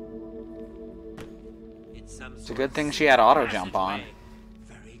 It's a good thing she had auto jump on.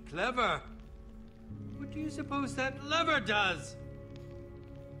 Very clever. What do you suppose that lever does?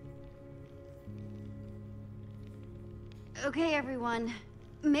 Okay, everyone.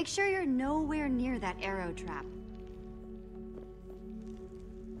 Make sure you're nowhere near that arrow trap.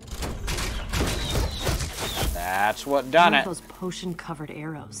 That's what done it. Those potion-covered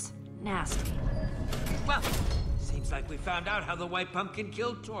arrows. Nasty. Well, seems like we found out how the White Pumpkin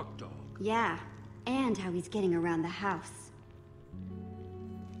killed Torque Dog. Yeah, and how he's getting around the house.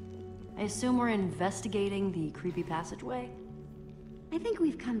 I assume we're investigating the creepy passageway? I think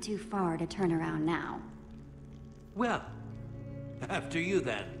we've come too far to turn around now. Well, after you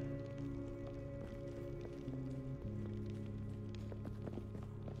then.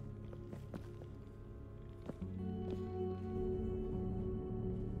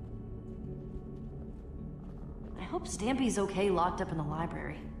 I hope Stampy's okay locked up in the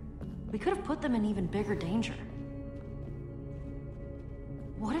library. We could have put them in even bigger danger.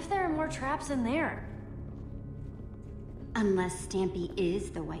 What if there are more traps in there? Unless Stampy is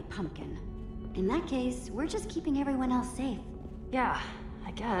the White Pumpkin. In that case, we're just keeping everyone else safe. Yeah,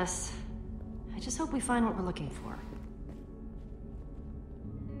 I guess. I just hope we find what we're looking for.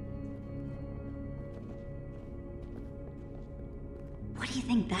 What do you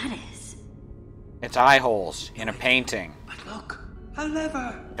think that is? It's eye holes in a painting. But look, a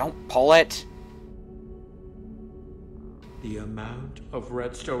lever. Don't pull it. The amount of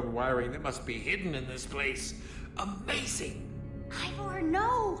redstone wiring that must be hidden in this place. Amazing. Ivor,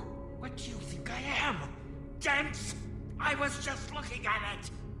 no! What do you think I am? Dense? I was just looking at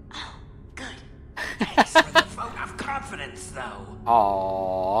it. Oh, good. Thanks for the vote of confidence, though.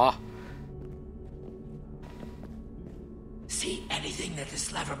 Aww. See anything that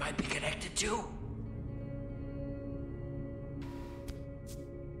this lever might be connected to?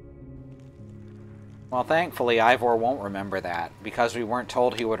 Well, thankfully, Ivor won't remember that, because we weren't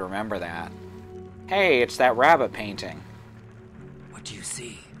told he would remember that. Hey, it's that rabbit painting. What do you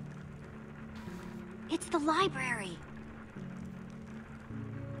see? It's the library.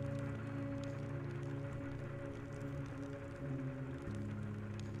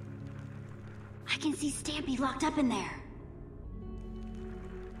 I can see Stampy locked up in there.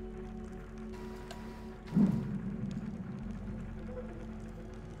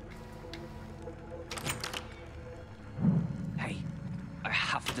 Hey, I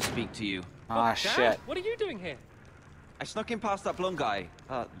have to speak to you. Ah, Dad, shit. what are you doing here? I snuck in past that blonde guy,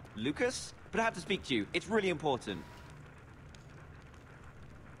 Lucas, but I have to speak to you. It's really important.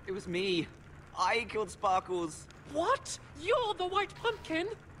 It was me. I killed Sparkles. What? You're the White Pumpkin?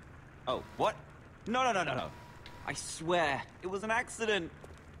 Oh, what? No. I swear, it was an accident.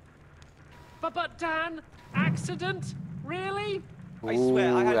 But Dan, accident? Really? I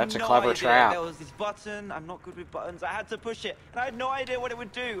swear, I had that's a no clever idea. trap. There was this button. I'm not good with buttons. I had to push it, and I had no idea what it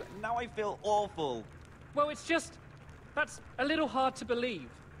would do. Now I feel awful. Well, it's just... that's a little hard to believe.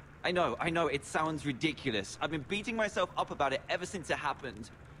 I know. It sounds ridiculous. I've been beating myself up about it ever since it happened.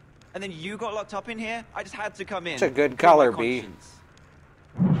 And then you got locked up in here? I just had to come in. It's a good color, B.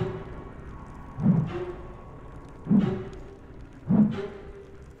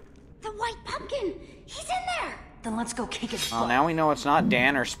 The White Pumpkin! He's in there! Then let's go kick his Well, butt. now we know it's not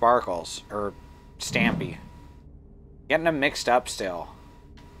Dan or Sparkles, or Stampy. Getting them mixed up still.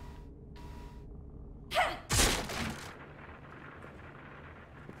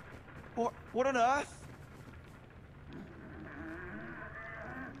 What on earth?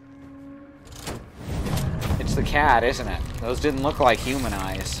 It's the cat, isn't it? Those didn't look like human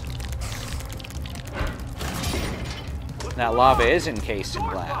eyes. That lava is encased in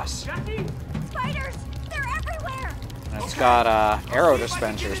glass. Spiders! They're everywhere! And it's got arrow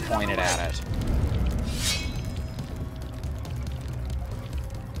dispensers pointed at it.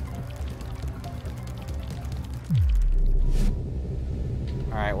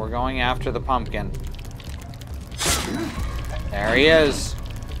 Alright, we're going after the pumpkin. There he is.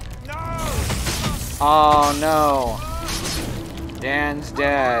 Oh no. Dan's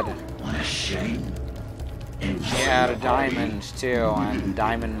dead. What a shame. He had a diamond too, and a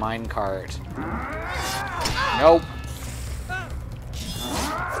diamond minecart. Nope.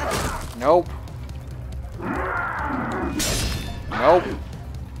 Nope. Nope.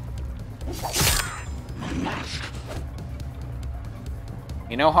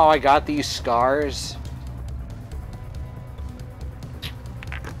 You know how I got these scars?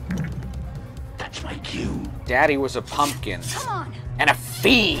 That's my cue. Daddy was a pumpkin. Come on! And a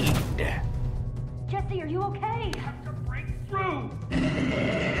fiend! Jesse, are you okay? Break through!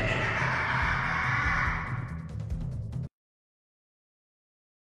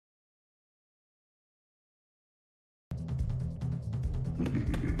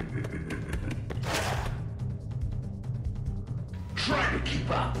 try to keep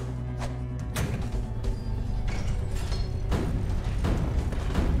up.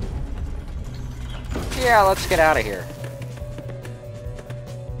 Yeah, let's get out of here.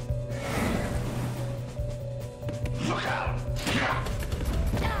 Look out!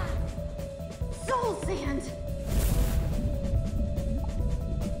 Soul sand!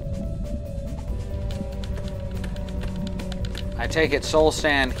 I take it soul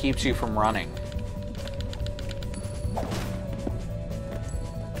sand keeps you from running.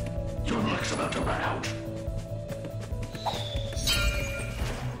 Your luck's about to run out.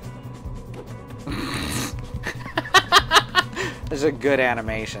 This is a good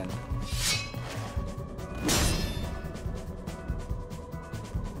animation.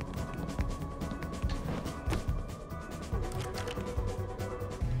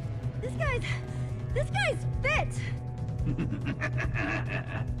 This guy's fit!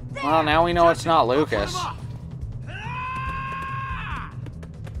 Well, now we know it's not Lucas.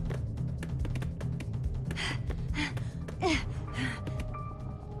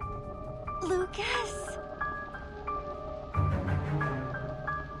 Lucas?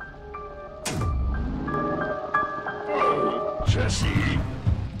 Jesse.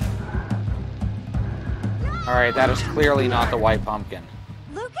 Alright, that is clearly not the white pumpkin.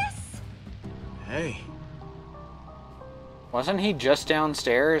 Lucas? Hey. Wasn't he just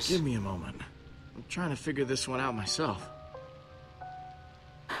downstairs? Give me a moment. I'm trying to figure this one out myself.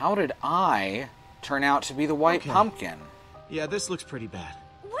 How did I turn out to be the white pumpkin? Yeah, this looks pretty bad.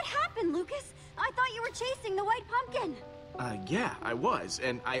 What happened, Lucas? I thought you were chasing the white pumpkin. Yeah, I was,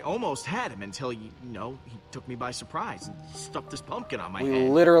 and I almost had him until, he took me by surprise and stuffed this pumpkin on my We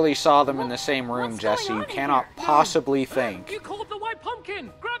head. literally saw them in the same room, Jesse. You cannot possibly think. You called the white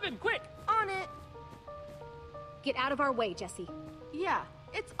pumpkin! Grab him, quick! On it. Get out of our way, Jesse. Yeah,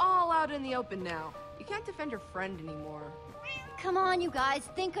 it's all out in the open now. You can't defend your friend anymore. Come on, you guys,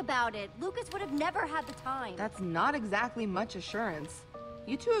 think about it. Lucas would have never had the time. That's not exactly much assurance.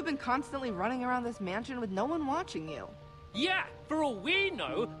 You two have been constantly running around this mansion with no one watching you. Yeah, for all we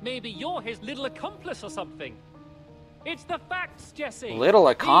know, maybe you're his little accomplice or something. It's the facts, Jesse. Little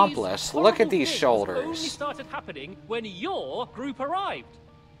accomplice? Look at these These shoulders. only started happening when your group arrived.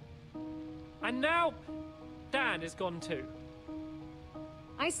 And now, Dan is gone too.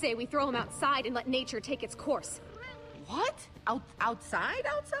 I say we throw him outside and let nature take its course. What? Outside?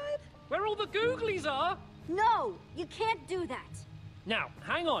 Where all the googlies are? No, you can't do that. Now,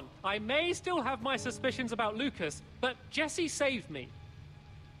 hang on. I may still have my suspicions about Lucas, but Jesse saved me.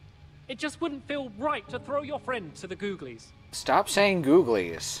 It just wouldn't feel right to throw your friend to the googlies. Stop saying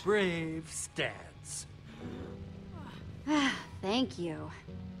googlies. Brave stance. Thank you.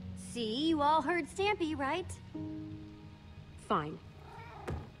 See, you all heard Stampy, right? Fine.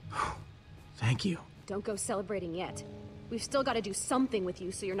 Thank you. Don't go celebrating yet. We've still got to do something with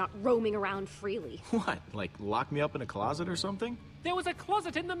you so you're not roaming around freely. What? Like lock me up in a closet or something? There was a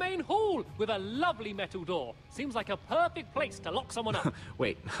closet in the main hall with a lovely metal door. Seems like a perfect place to lock someone up.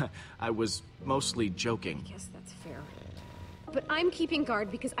 Wait, I was mostly joking. I guess that's fair. But I'm keeping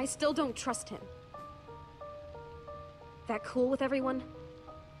guard because I still don't trust him. That cool with everyone?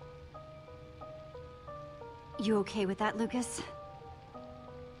 You okay with that, Lucas?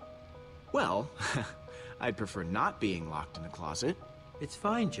 Well, I'd prefer not being locked in a closet. It's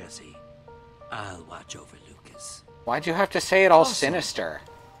fine, Jesse. I'll watch over Lucas. Why'd you have to say it all sinister?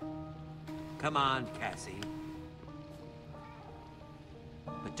 Come on, Cassie.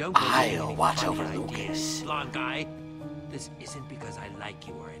 But don't go I'll watch over Lucas. Blonde guy. This isn't because I like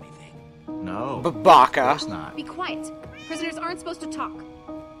you or anything. No. Babaka. It's not. Be quiet. Prisoners aren't supposed to talk.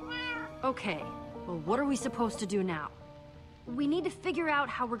 Okay, well, what are we supposed to do now? We need to figure out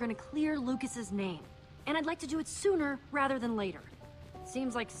how we're gonna clear Lucas's name. And I'd like to do it sooner rather than later.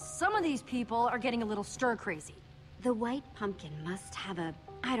 Seems like some of these people are getting a little stir-crazy. The white pumpkin must have a,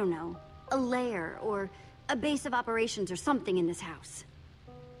 I don't know, a lair or a base of operations or something in this house.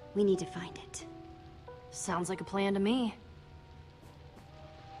 We need to find it. Sounds like a plan to me.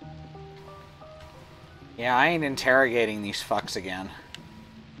 Yeah, I ain't interrogating these fucks again.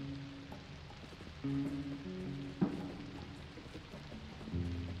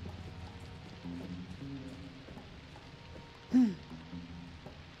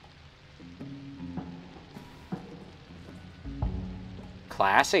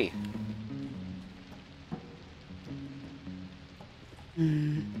 Classy.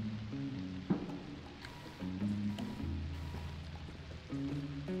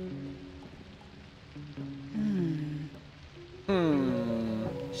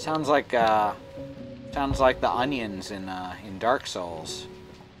 Sounds like the onions in Dark Souls.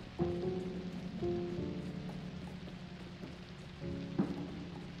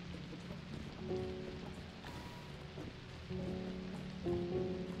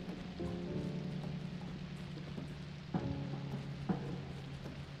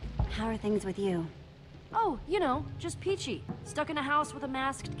 How are things with you? Oh, you know, just peachy. Stuck in a house with a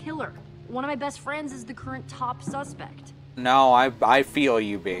masked killer. One of my best friends is the current top suspect. No, I feel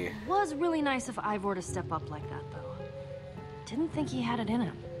you, B. Was really nice of Ivor to step up like that, though. Didn't think he had it in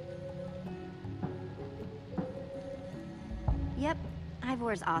him. Yep,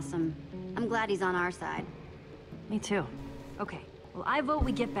 Ivor's awesome. I'm glad he's on our side. Me too. Okay, well, I vote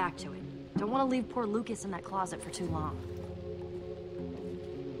we get back to it. Don't want to leave poor Lucas in that closet for too long.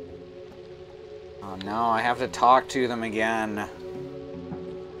 Oh no, I have to talk to them again.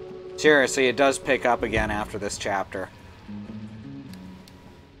 Seriously, it does pick up again after this chapter.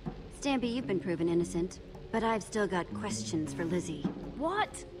 Stampy, you've been proven innocent, but I've still got questions for Lizzie.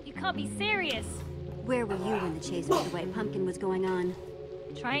 What? You can't be serious. Where were you when the chase with the White Pumpkin was going on?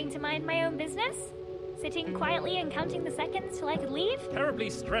 Trying to mind my own business? Sitting quietly and counting the seconds till I could leave? Terribly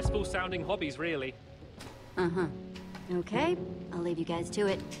stressful sounding hobbies, really. Uh-huh. Okay, I'll leave you guys to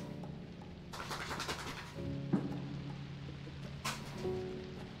it.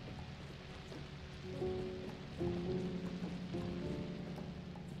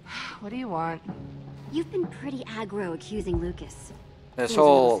 What do you want? You've been pretty aggro accusing Lucas. This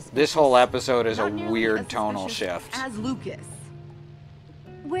whole episode is a weird tonal shift. As Lucas.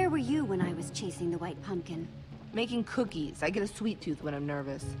 Where were you when I was chasing the White Pumpkin? Making cookies. I get a sweet tooth when I'm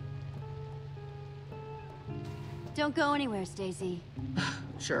nervous. Don't go anywhere, Stacy.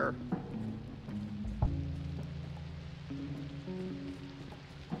 Sure.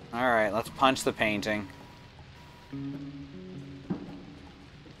 Alright, let's punch the painting.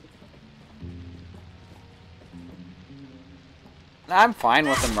 I'm fine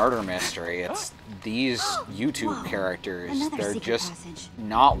with the murder mystery. It's these YouTube characters. They're just...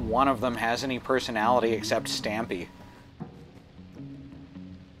 Not one of them has any personality except Stampy.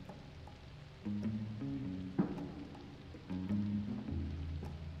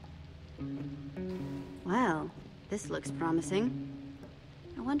 Well, this looks promising.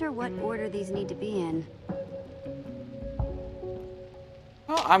 I wonder what order these need to be in.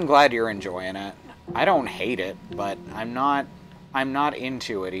 Well, I'm glad you're enjoying it. I don't hate it, but I'm not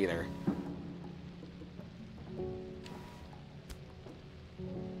into it either.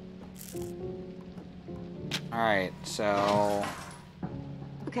 Alright, so...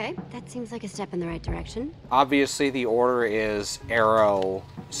 Okay, that seems like a step in the right direction. Obviously the order is arrow,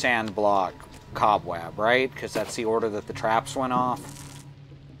 sand block, cobweb, right? Because that's the order that the traps went off.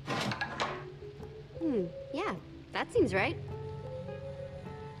 Yeah, that seems right.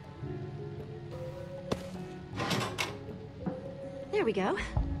 There we go.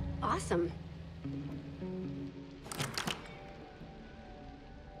 Awesome.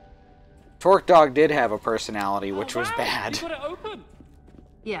 Torque Dog did have a personality, which was bad. You got it open.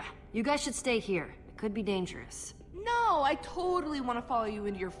 Yeah, you guys should stay here. It could be dangerous. No, I totally want to follow you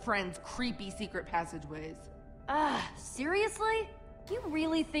into your friend's creepy secret passageways. Seriously? You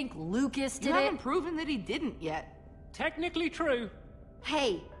really think Lucas did You it? haven't proven that he didn't yet. Technically true.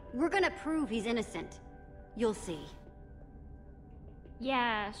 Hey, we're gonna prove he's innocent. You'll see.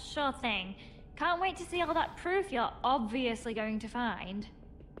 Yeah, sure thing. Can't wait to see all that proof you're obviously going to find.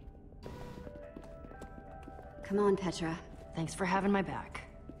 Come on, Petra. Thanks for having my back.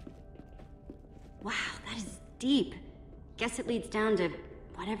 Wow, that is deep. Guess it leads down to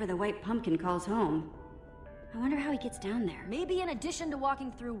whatever the White Pumpkin calls home. I wonder how he gets down there. Maybe in addition to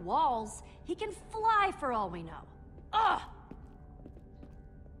walking through walls, he can fly for all we know. Ugh!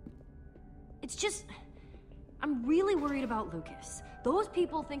 It's just... I'm really worried about Lucas. Those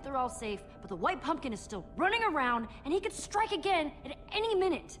people think they're all safe, but the White Pumpkin is still running around, and he could strike again at any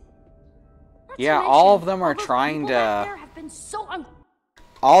minute. Yeah, all of them are trying to... Have been so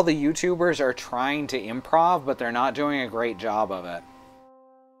all the YouTubers are trying to improv, but they're not doing a great job of it.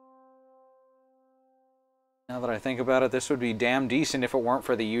 Now that I think about it, this would be damn decent if it weren't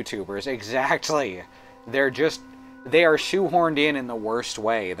for the YouTubers. Exactly. They are shoehorned in the worst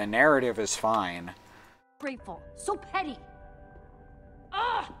way. The narrative is fine. Grateful. So petty.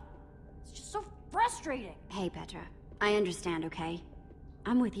 Ugh! It's just so frustrating. Hey, Petra. I understand, okay?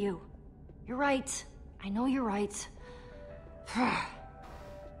 I'm with you. You're right. I know you're right.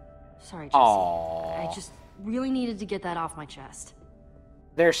 Sorry, Jesse. Aww. I just really needed to get that off my chest.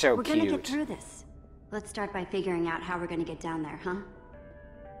 They're so We're cute. gonna get through this. Let's start by figuring out how we're gonna get down there, huh?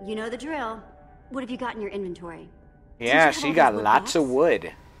 You know the drill. What have you got in your inventory? Yeah, she got lots of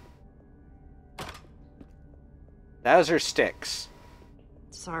wood. Those are sticks.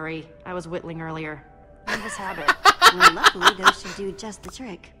 Sorry, I was whittling earlier. Nervous habit. Well, luckily, those should do just the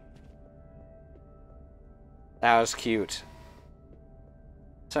trick. That was cute.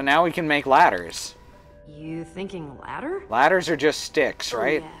 So now we can make ladders. You thinking ladder? Ladders are just sticks,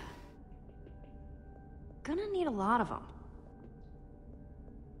 right? Oh, yeah. gonna need a lot of them.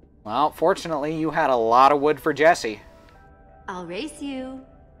 Well, fortunately, you had a lot of wood for Jesse. I'll race you.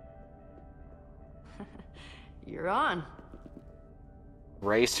 You're on.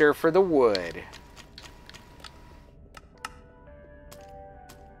 Racer for the wood.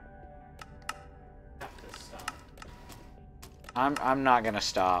 I'm not gonna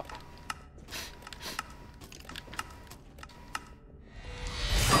stop.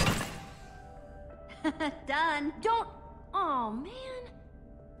 Done. Don't. Oh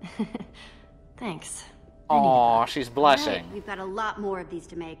man. Thanks. Aw, she's blushing. Right, we've got a lot more of these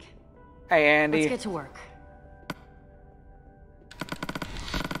to make. Hey, Andy. Let's get to work.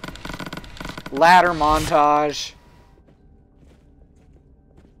 Ladder montage.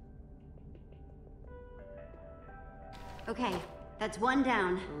 Okay, that's one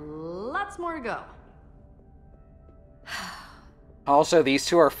down. Lots more to go. Also, these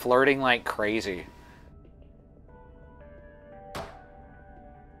two are flirting like crazy.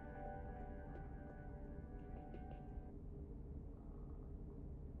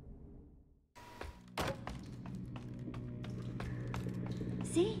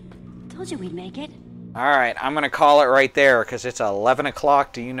 See? Told you we'd make it. Alright, I'm going to call it right there because it's 11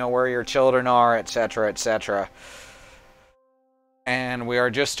 o'clock. Do you know where your children are, etc., etc. And we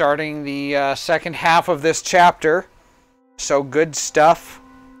are just starting the second half of this chapter. So good stuff.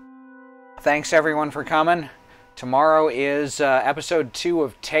 Thanks everyone for coming. Tomorrow is episode 2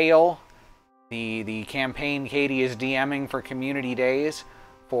 of Tale, the campaign Katie is DMing for Community Days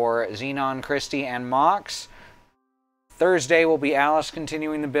for Xenon, Christie, and Mox. Thursday will be Alice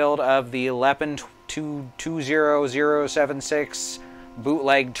continuing the build of the Leppen 20076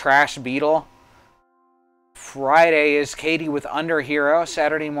 bootleg Trash Beetle. Friday is Katie with Underhero.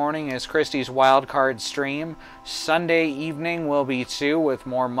 Saturday morning is Christie's Wildcard stream. Sunday evening will be 2 with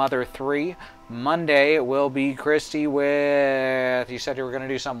more Mother 3. Monday will be Christie with... You said you were going to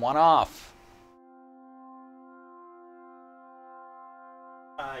do some one-off.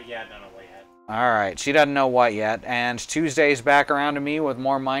 Yeah, don't know what yet. Alright, she doesn't know what yet. And Tuesday's back around to me with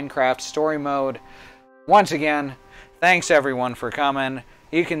more Minecraft story mode. Once again, thanks everyone for coming.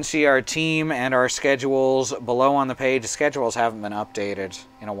 You can see our team and our schedules below on the page. The schedules haven't been updated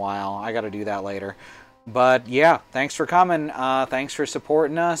in a while. I got to do that later. But yeah, thanks for coming. Thanks for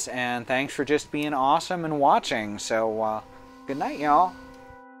supporting us. And thanks for just being awesome and watching. So, good night, y'all.